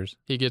Clippers.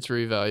 He gets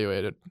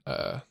reevaluated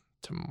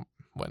to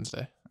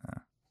Wednesday.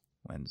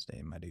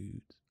 Wednesday, my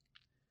dudes.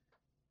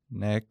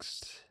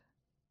 Next,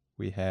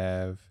 we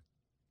have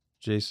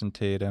Jason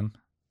Tatum,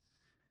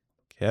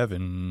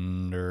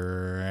 Kevin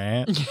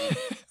Durant,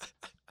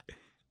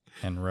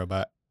 and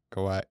Robot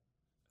Kawhi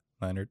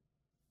Leonard.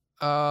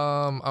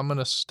 I'm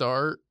gonna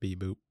start. Beep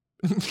boop.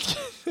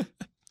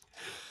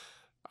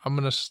 I'm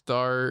gonna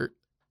start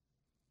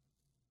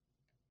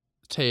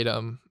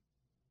Tatum,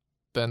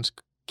 bench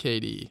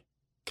KD,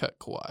 cut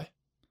Kawhi.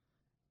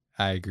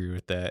 I agree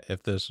with that.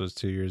 If this was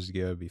 2 years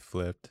ago, it'd be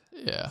flipped.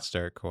 Yeah.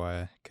 Start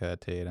Kawhi, cut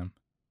Tatum.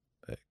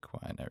 But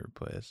Kawhi never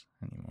plays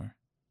anymore.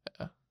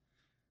 Yeah.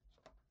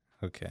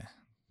 Okay.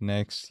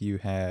 Next, you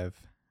have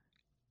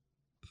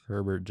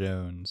Herbert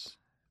Jones,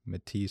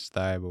 Matisse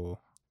Thybulle,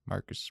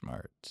 Marcus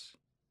Smart.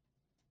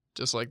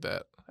 Just like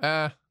that.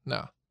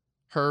 No.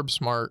 Herb,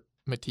 Smart,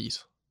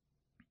 Matisse.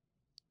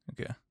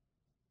 Okay.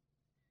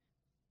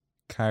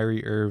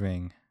 Kyrie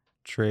Irving,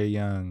 Trae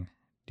Young,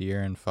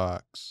 De'Aaron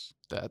Fox.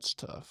 That's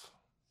tough.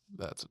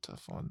 That's a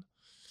tough one.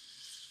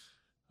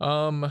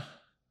 I'm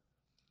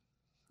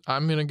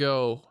gonna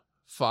go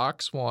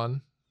Fox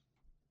 1.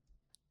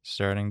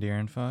 Starting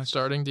De'Aaron Fox?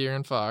 Starting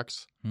De'Aaron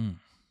Fox.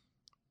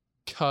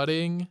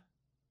 Cutting.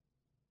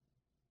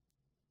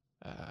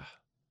 I'm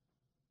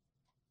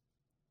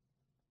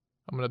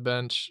gonna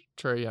bench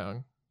Trae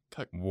Young.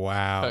 Cut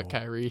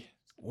Kyrie.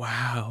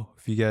 Wow.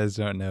 If you guys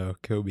don't know,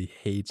 Kobe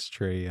hates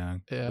Trae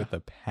Young with a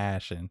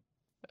passion.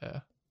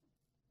 Yeah.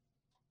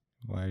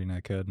 Why are you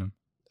not cutting him?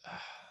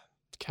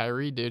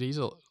 Kyrie, dude, he's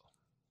a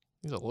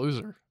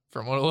loser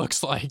from what it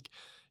looks like.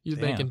 He's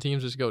making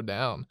teams just go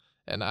down.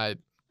 And I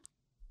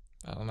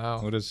don't know.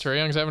 Trae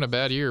Young's having a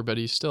bad year, but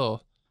he's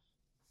still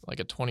like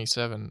a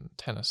 27,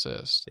 10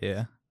 assist.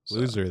 Yeah.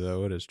 Loser,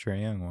 though. What does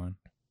Trae Young won?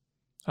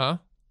 Huh?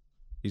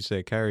 You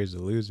say Kyrie's a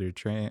loser.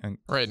 Trae Young.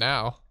 Right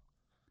now.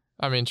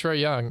 I mean, Trae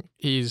Young,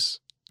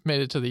 he's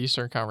made it to the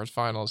Eastern Conference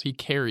Finals. He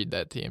carried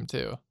that team,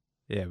 too.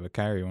 Yeah, but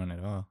Kyrie won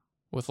it all.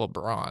 With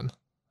LeBron.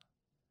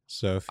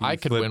 So if you I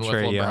could win with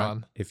LeBron.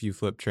 Young, if you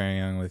flip Trae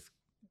Young with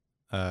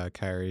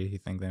Kyrie, you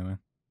think they win?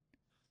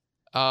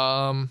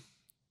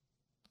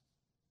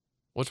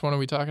 Which one are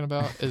we talking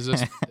about? Is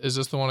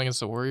this the one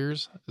against the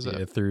Warriors? Is that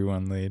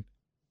 3-1 lead?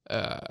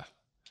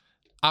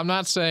 I'm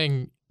not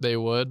saying they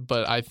would,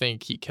 but I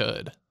think he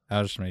could.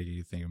 I'll just make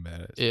you think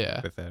about it. It's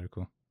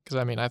hypothetical. Because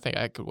I mean, I think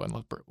I could win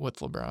with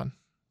LeBron.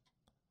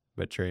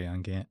 But Trae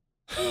Young can't.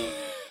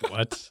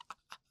 What?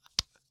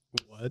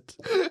 What?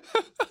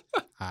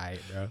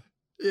 Alright, bro.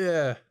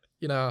 Yeah.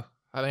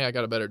 I think I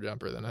got a better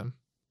jumper than him.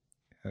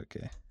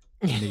 Okay.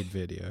 I need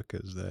video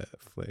because that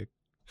flick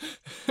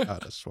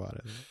out of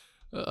swatted.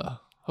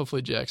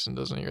 Hopefully Jackson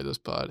doesn't hear this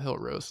pod. He'll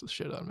roast the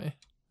shit on me.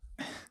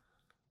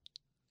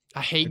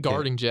 I hate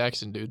guarding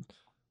Jackson, dude.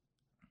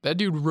 That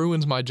dude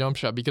ruins my jump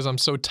shot because I'm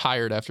so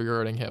tired after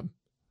guarding him.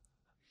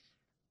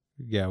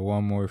 We got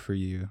one more for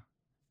you.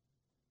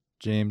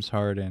 James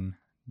Harden,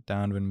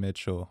 Donovan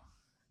Mitchell,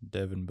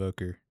 Devin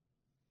Booker.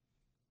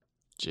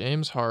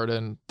 James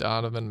Harden,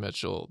 Donovan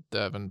Mitchell,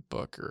 Devin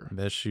Booker.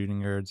 Best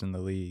shooting guards in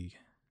the league.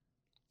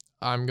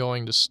 I'm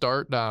going to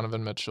start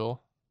Donovan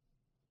Mitchell.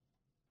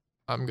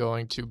 I'm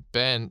going to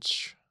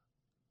bench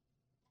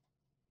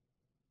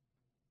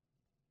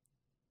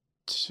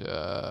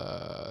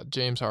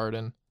James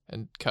Harden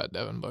and cut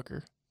Devin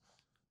Booker.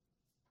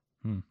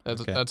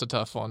 That's a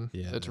tough one.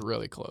 Yeah, it's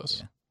really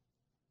close.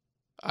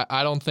 Yeah.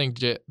 I don't think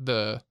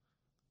the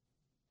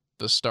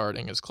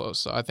starting is close,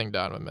 so I think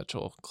Donovan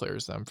Mitchell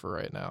clears them for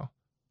right now.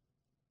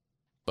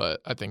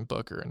 But I think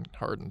Booker and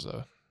Harden's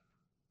a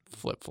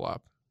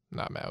flip-flop.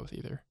 Not mad with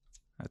either.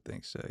 I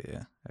think so,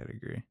 yeah. I'd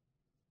agree.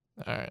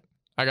 All right.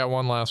 I got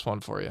one last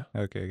one for you.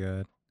 Okay, go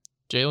ahead.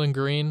 Jalen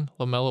Green,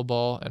 LaMelo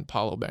Ball, and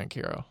Paolo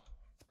Banchero.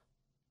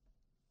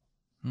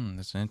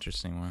 That's an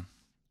interesting one.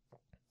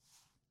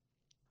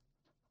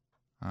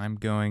 I'm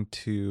going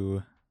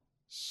to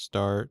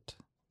start...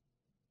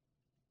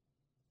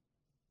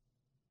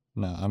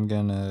 No, I'm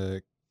going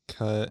to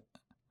cut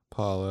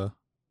Paolo.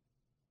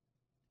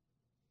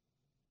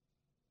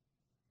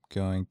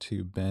 Going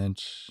to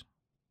bench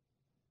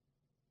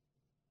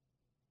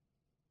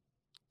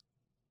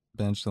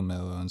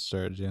LaMelo and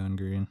start Jalen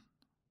Green.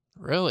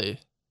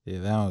 Really? Yeah,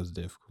 that one was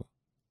difficult.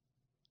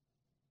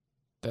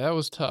 That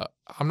was tough.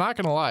 I'm not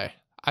going to lie.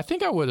 I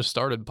think I would have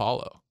started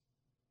Paolo.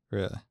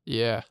 Really?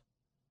 Yeah.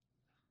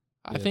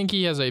 I think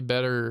he has a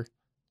better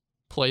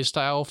play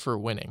style for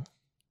winning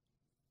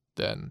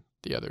than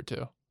the other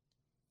two.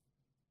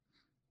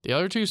 The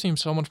other two seem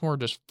so much more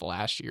just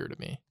flashier to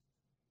me,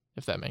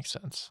 if that makes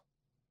sense.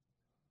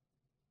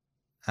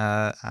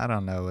 I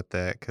don't know with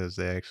that because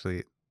they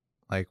actually,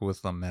 like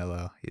with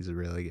LaMelo, he's a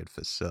really good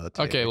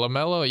facilitator. Okay,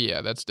 LaMelo,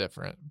 yeah, that's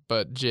different.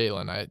 But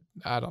Jalen,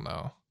 I don't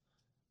know.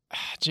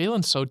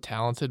 Jalen's so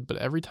talented, but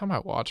every time I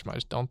watch him, I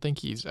just don't think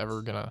he's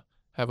ever going to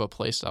have a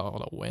play style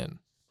to win.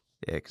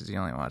 Yeah, because you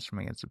only watch him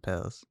against the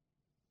Pels.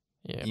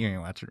 Yeah. You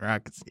ain't watching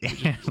Rockets.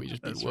 We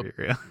just be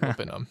real.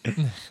 whooping them.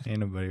 Ain't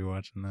nobody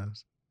watching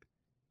those.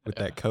 With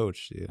that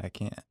coach, dude, I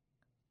can't.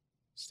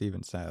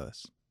 Steven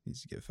Silas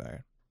needs to get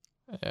fired.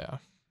 Yeah.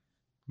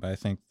 But I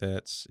think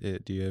that's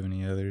it. Do you have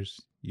any others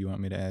you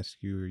want me to ask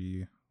you or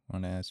you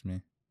want to ask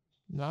me?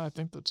 No, I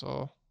think that's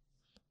all.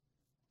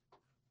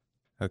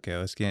 Okay,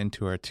 let's get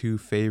into our 2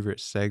 favorite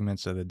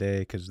segments of the day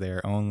because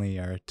they're only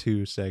our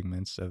 2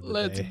 segments of the day.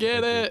 Let's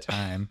get every it.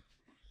 time.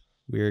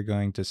 We are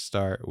going to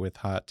start with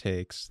hot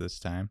takes this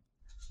time.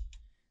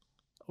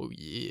 Oh,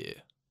 yeah.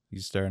 You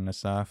starting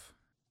us off?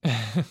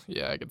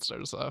 Yeah, I can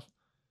start us off.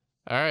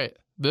 All right.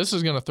 This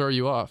is going to throw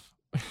you off.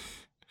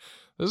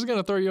 This is going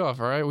to throw you off,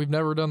 all right? We've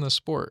never done this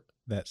sport.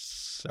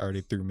 That's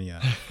already threw me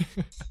off.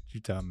 What you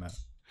talking about?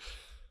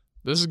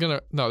 This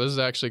is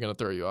actually going to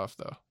throw you off,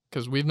 though,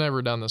 because we've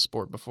never done this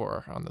sport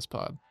before on this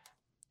pod.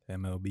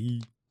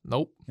 MLB,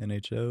 Nope.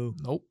 NHL.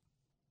 Nope.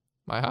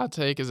 My hot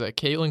take is that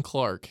Caitlin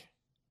Clark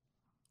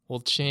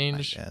will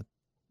change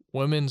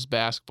women's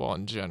basketball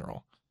in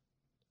general,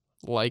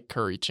 like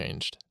Curry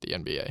changed the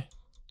NBA.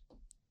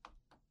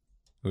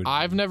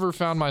 I've never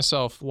found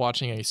myself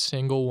watching a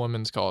single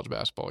women's college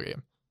basketball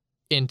game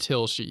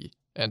until she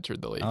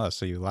entered the league. Oh,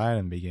 so you lied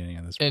in the beginning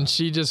of this. And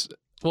she just,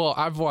 well,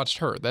 I've watched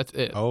her. That's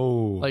it.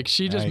 Oh. Like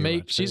she just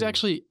she's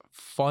actually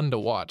fun to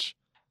watch.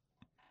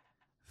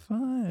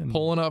 Fun.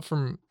 Pulling up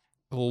from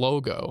the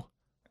logo,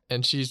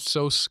 and she's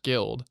so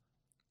skilled.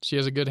 She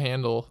has a good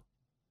handle.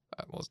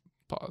 Let's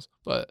pause.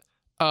 But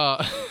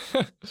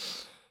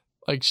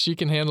like she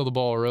can handle the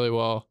ball really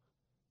well.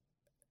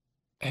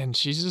 And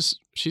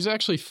she's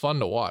actually fun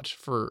to watch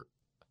for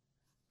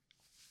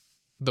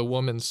the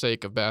woman's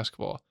sake of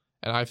basketball.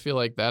 And I feel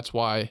like that's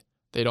why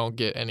they don't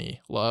get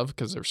any love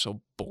because they're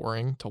so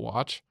boring to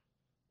watch.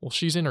 Well,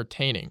 she's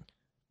entertaining.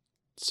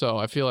 So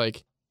I feel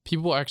like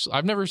people actually,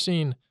 I've never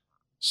seen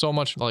so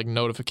much like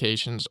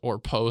notifications or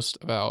posts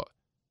about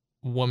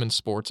women's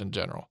sports in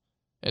general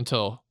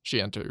until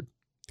she entered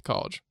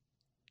college.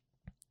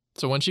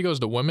 So when she goes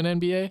to women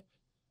NBA,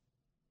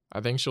 I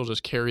think she'll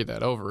just carry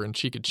that over and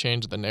she could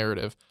change the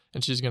narrative,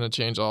 and she's going to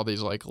change all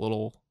these like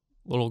little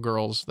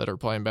girls that are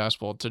playing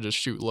basketball to just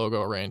shoot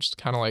logo range,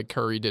 kind of like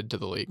Curry did to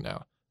the league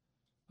now.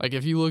 Like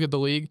if you look at the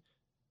league,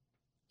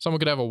 someone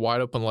could have a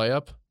wide open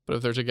layup, but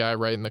if there's a guy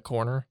right in the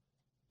corner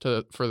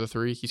for the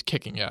 3, he's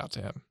kicking it out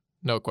to him.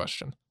 No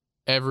question.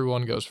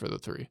 Everyone goes for the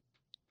 3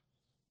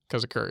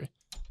 because of Curry.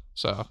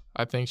 So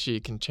I think she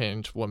can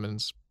change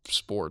women's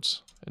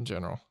sports in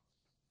general.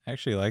 I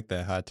actually like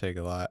that hot take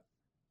a lot.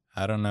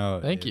 I don't know.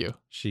 Thank you.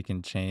 She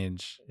can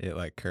change it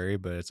like Curry,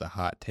 but it's a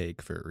hot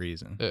take for a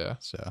reason. Yeah.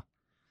 So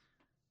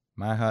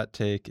my hot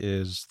take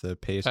is the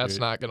Pacers. Pat's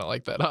not going to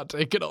like that hot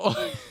take at all.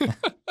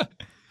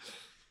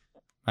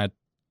 My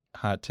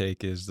hot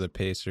take is the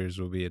Pacers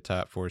will be a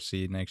top 4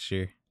 seed next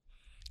year.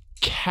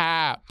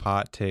 Cap.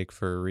 Hot take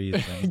for a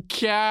reason.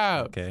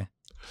 Cap. Okay.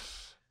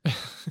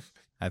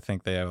 I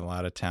think they have a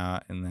lot of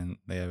talent, and then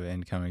they have an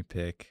incoming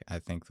pick. I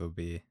think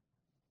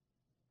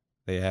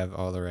they have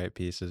all the right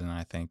pieces, and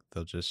I think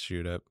they'll just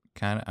shoot up.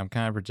 I'm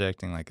kind of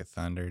projecting like a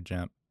Thunder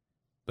jump,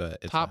 but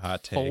it's top a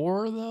hot take.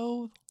 4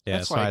 though? Yeah,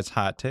 that's why it's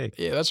hot take.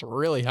 Yeah, that's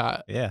really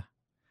hot. Yeah.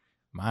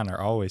 Mine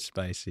are always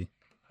spicy.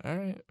 All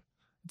right.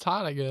 It's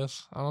hot, I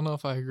guess. I don't know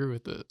if I agree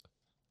with it.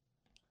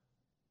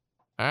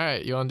 All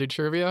right, you want to do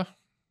trivia?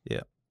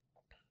 Yeah.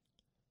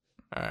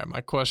 All right,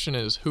 my question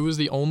is, who is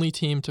the only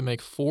team to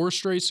make 4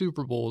 straight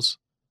Super Bowls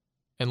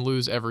and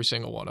lose every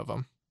single one of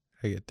them?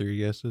 I get 3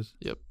 guesses?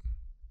 Yep.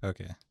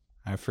 Okay.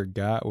 I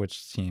forgot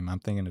which team. I'm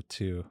thinking of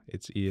 2.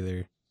 It's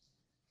either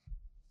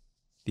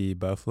the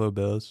Buffalo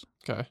Bills.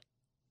 Okay.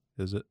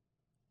 Is it?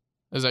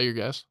 Is that your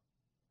guess?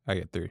 I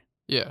get 3.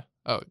 Yeah.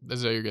 Oh,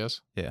 is that your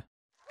guess? Yeah. Is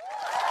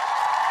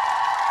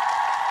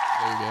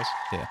that your guess?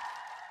 Yeah.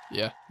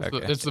 Yeah.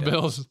 Okay, It's the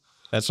Bills.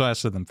 That's why I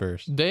said them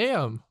first.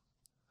 Damn.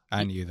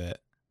 I knew that.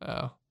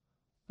 Oh.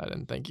 I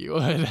didn't think you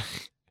would.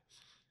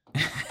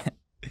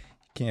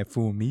 Can't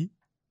fool me.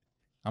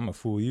 I'm going to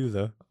fool you,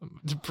 though.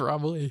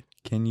 Probably.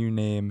 Can you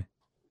name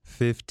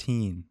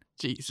 15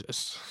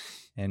 Jesus.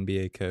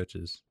 NBA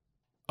coaches?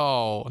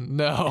 Oh,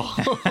 no.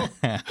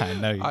 I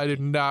know you. I did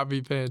not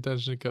be paying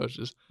attention to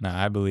coaches. No,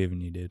 I believe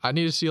in you, dude. I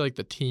need to see like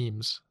the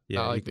teams,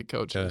 not like the Go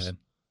coaches. ahead.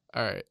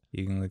 All right.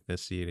 You can look the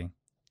seeding.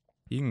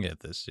 You can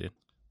get this, dude.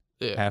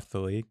 Yeah. Half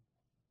the league.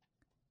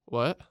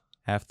 What?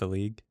 Half the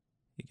league.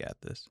 You got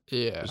this.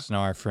 Yeah. Just know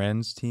our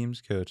friends,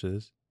 teams,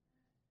 coaches,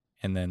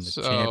 and then the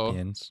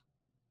champions.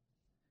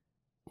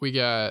 We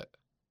got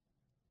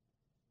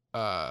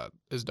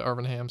is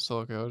Darvin Ham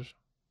still a coach?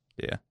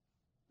 Yeah.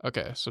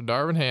 Okay, so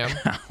Darvin Ham.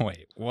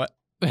 Wait, what?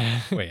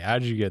 Wait,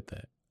 how'd you get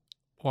that?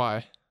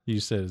 Why? You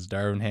said, is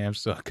Darvin Ham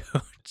still a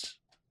coach?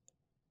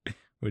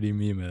 What do you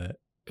mean by that?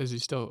 Is he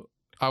still?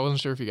 I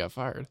wasn't sure if he got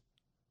fired.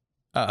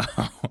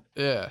 Oh,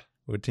 Yeah,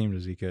 what team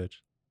does he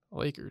coach?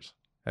 Lakers.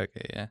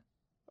 Okay, yeah.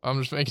 I'm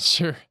just making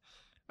sure.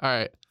 All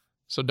right,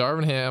 so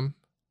Darvin Ham,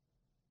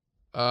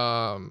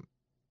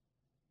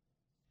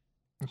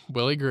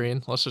 Willie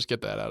Green. Let's just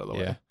get that out of the Yeah.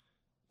 way.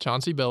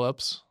 Chauncey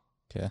Billups,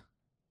 Okay,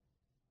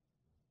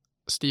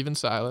 Steven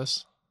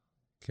Silas,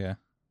 okay.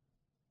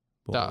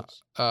 Da-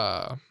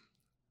 Bulls.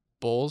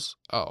 Bulls.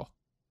 Oh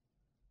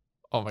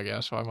my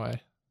gosh, why am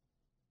I?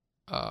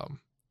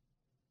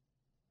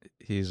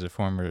 He's a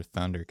former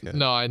Thunder coach.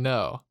 No, I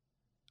know.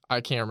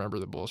 I can't remember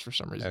the Bulls for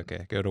some reason.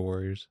 Okay, go to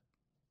Warriors.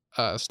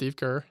 Steve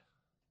Kerr,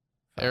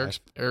 Eric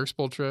 5,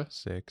 Spoelstra,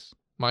 6,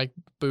 Mike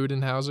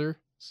Budenhauser,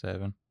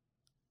 7,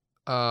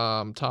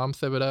 Tom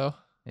Thibodeau,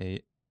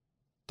 8,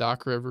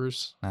 Doc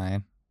Rivers,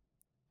 9.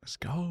 Let's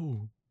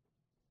go.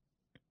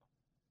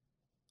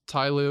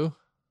 Ty Lue,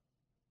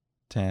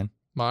 10,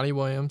 Monty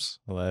Williams,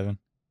 11,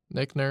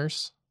 Nick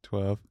Nurse.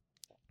 12.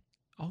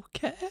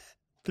 Okay.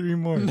 3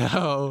 more.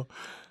 No.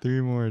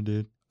 3 more,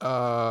 dude.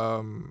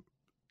 John.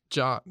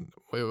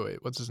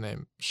 Wait. What's his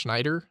name?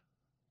 Schneider.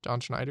 John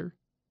Schneider.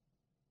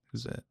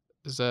 Who's that?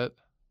 Is that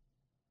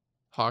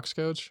Hawks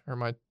coach, or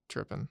am I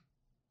tripping?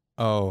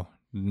 Oh,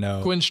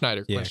 no. Quinn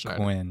Schneider. Yeah, Quinn Schneider.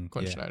 Quinn.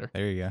 Quinn Yeah, Schneider.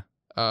 there you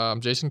go.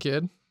 Jason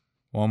Kidd,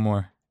 One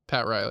more.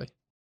 Pat Riley.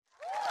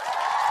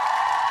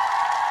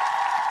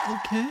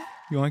 Okay.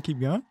 You want to keep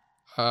going?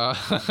 Who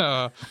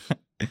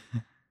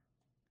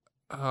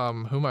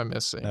am I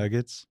missing?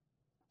 Nuggets.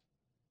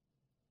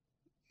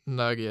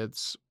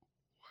 Nuggets.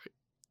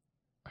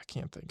 I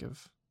can't think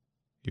of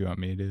You want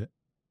me to do it?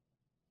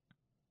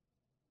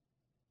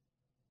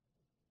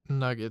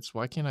 Nuggets.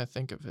 Why can't I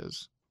think of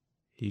his?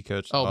 He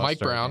coached the Oh, Mike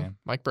All-Star Brown. game.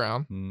 Mike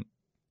Brown.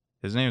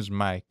 His name's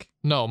Mike.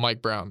 No,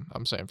 Mike Brown.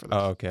 I'm saying for the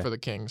Oh, okay. for the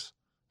Kings.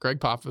 Greg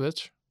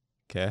Popovich,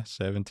 Okay,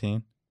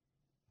 17.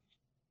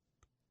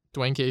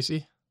 Dwayne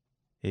Casey,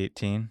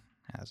 18.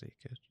 How's he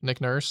coach?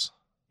 Nick Nurse.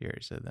 You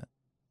already said that.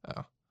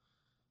 Oh.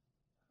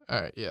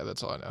 All right. Yeah,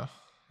 that's all I know.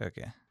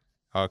 Okay.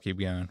 I'll keep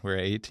going. We're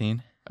at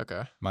 18.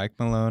 Okay. Mike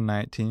Malone,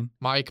 19.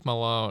 Mike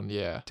Malone.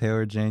 Yeah.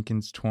 Taylor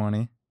Jenkins,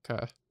 20.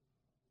 Okay.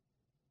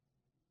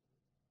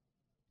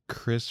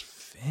 Chris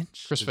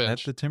Finch? Chris Is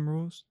Finch. that the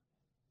Timberwolves?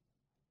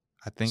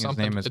 I think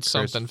Something, his name is it's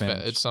Chris something.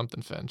 Finch. It's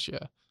something Finch.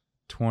 Yeah.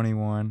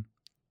 21.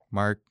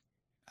 Mark,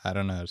 I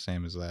don't know how to say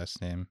his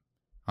last name.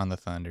 On the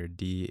Thunder.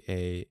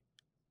 D-A-I.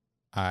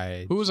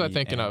 Who was I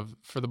thinking of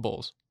for the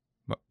Bulls?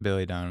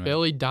 Billy Donovan.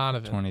 Billy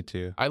Donovan.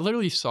 22. I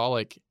literally saw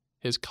like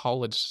his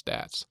college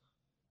stats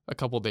a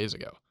couple days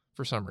ago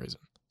for some reason.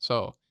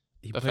 So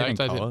He the played in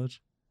fact I did-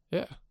 college?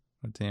 yeah.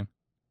 What team?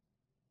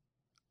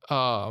 I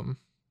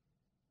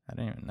I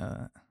didn't even know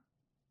that.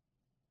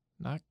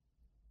 not.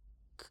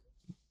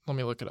 Let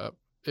me look it up.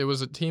 It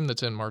was a team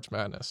that's in March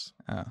Madness.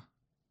 Oh.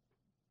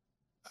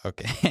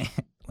 Okay.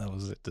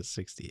 Levels it to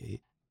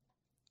 68.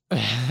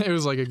 It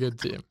was like a good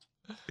team.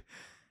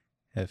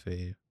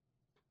 FAU.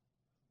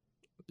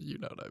 You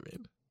know what I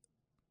mean.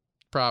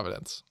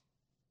 Providence.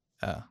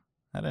 Oh.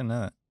 I didn't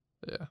know that.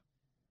 Yeah.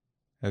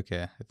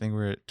 Okay. I think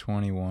we're at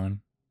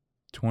 21.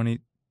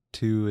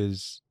 22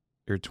 is...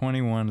 Or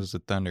 21 is the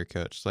Thunder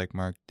coach. It's like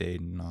Mark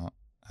Dayton and all.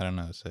 I don't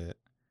know how to say it.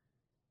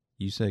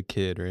 You said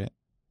Kid, right?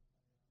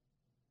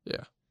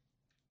 Yeah.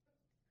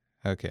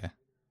 Okay.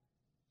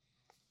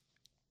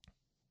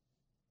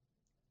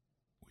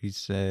 We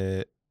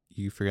said...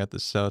 You forgot the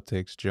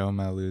Celtics, Joe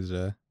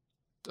Maluza.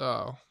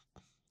 Oh,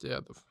 yeah.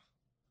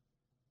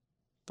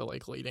 The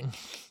like leading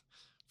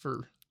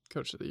for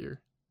Coach of the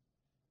Year.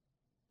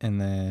 And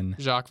then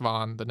Jacques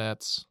Vaughn, the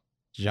Nets.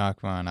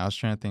 Jacques Vaughn. I was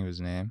trying to think of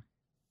his name.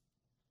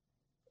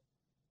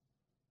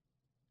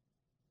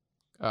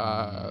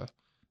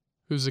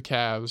 Who's the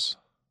Cavs?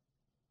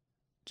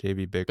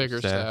 JB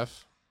Bickerstaff.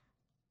 Biggerstaff.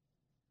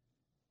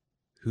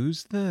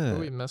 Who's Who are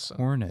we the missing?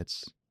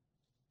 Hornets?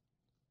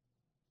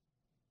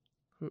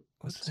 What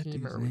What's that team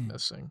dude's are we name?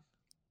 missing?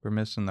 We're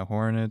missing the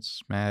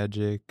Hornets,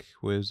 Magic,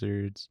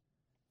 Wizards.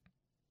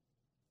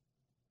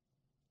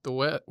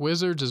 The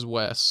Wizards is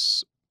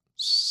Wes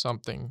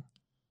something.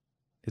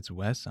 It's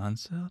Wes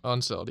Unseld?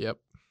 Unseld, yep.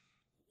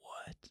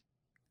 What?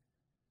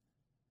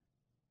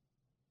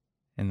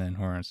 And then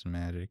Hornets and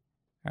Magic.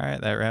 All right,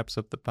 that wraps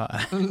up the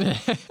pod.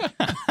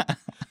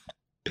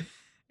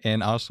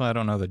 And also, I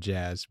don't know the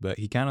Jazz, but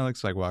he kind of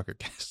looks like Walker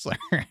Kessler.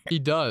 He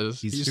does.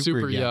 He's He's super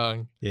super young.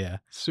 young. Yeah.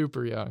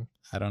 Super young.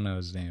 I don't know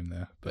his name,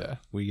 though. But Yeah.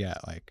 we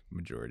got, like,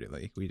 majority.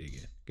 Like, we did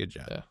good. Good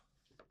job. Yeah.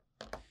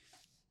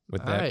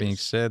 With that being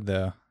Nice. said,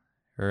 though,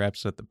 it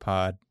wraps up the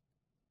pod.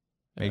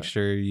 Make Yeah.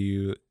 sure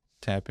you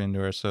tap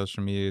into our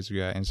social medias. We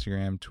got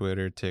Instagram,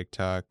 Twitter,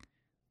 TikTok.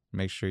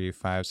 Make sure you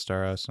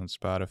 5-star us on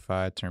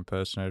Spotify. Turn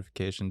post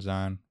notifications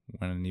on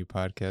when a new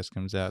podcast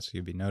comes out so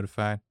you'll be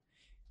notified.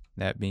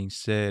 That being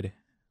said,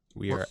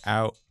 we are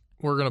out.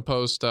 We're going to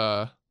post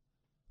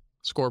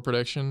score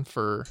prediction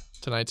for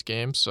tonight's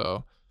game.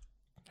 So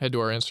head to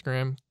our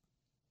Instagram,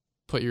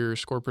 put your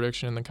score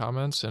prediction in the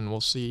comments, and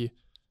we'll see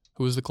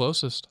who is the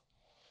closest.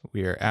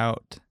 We are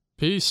out.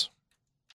 Peace.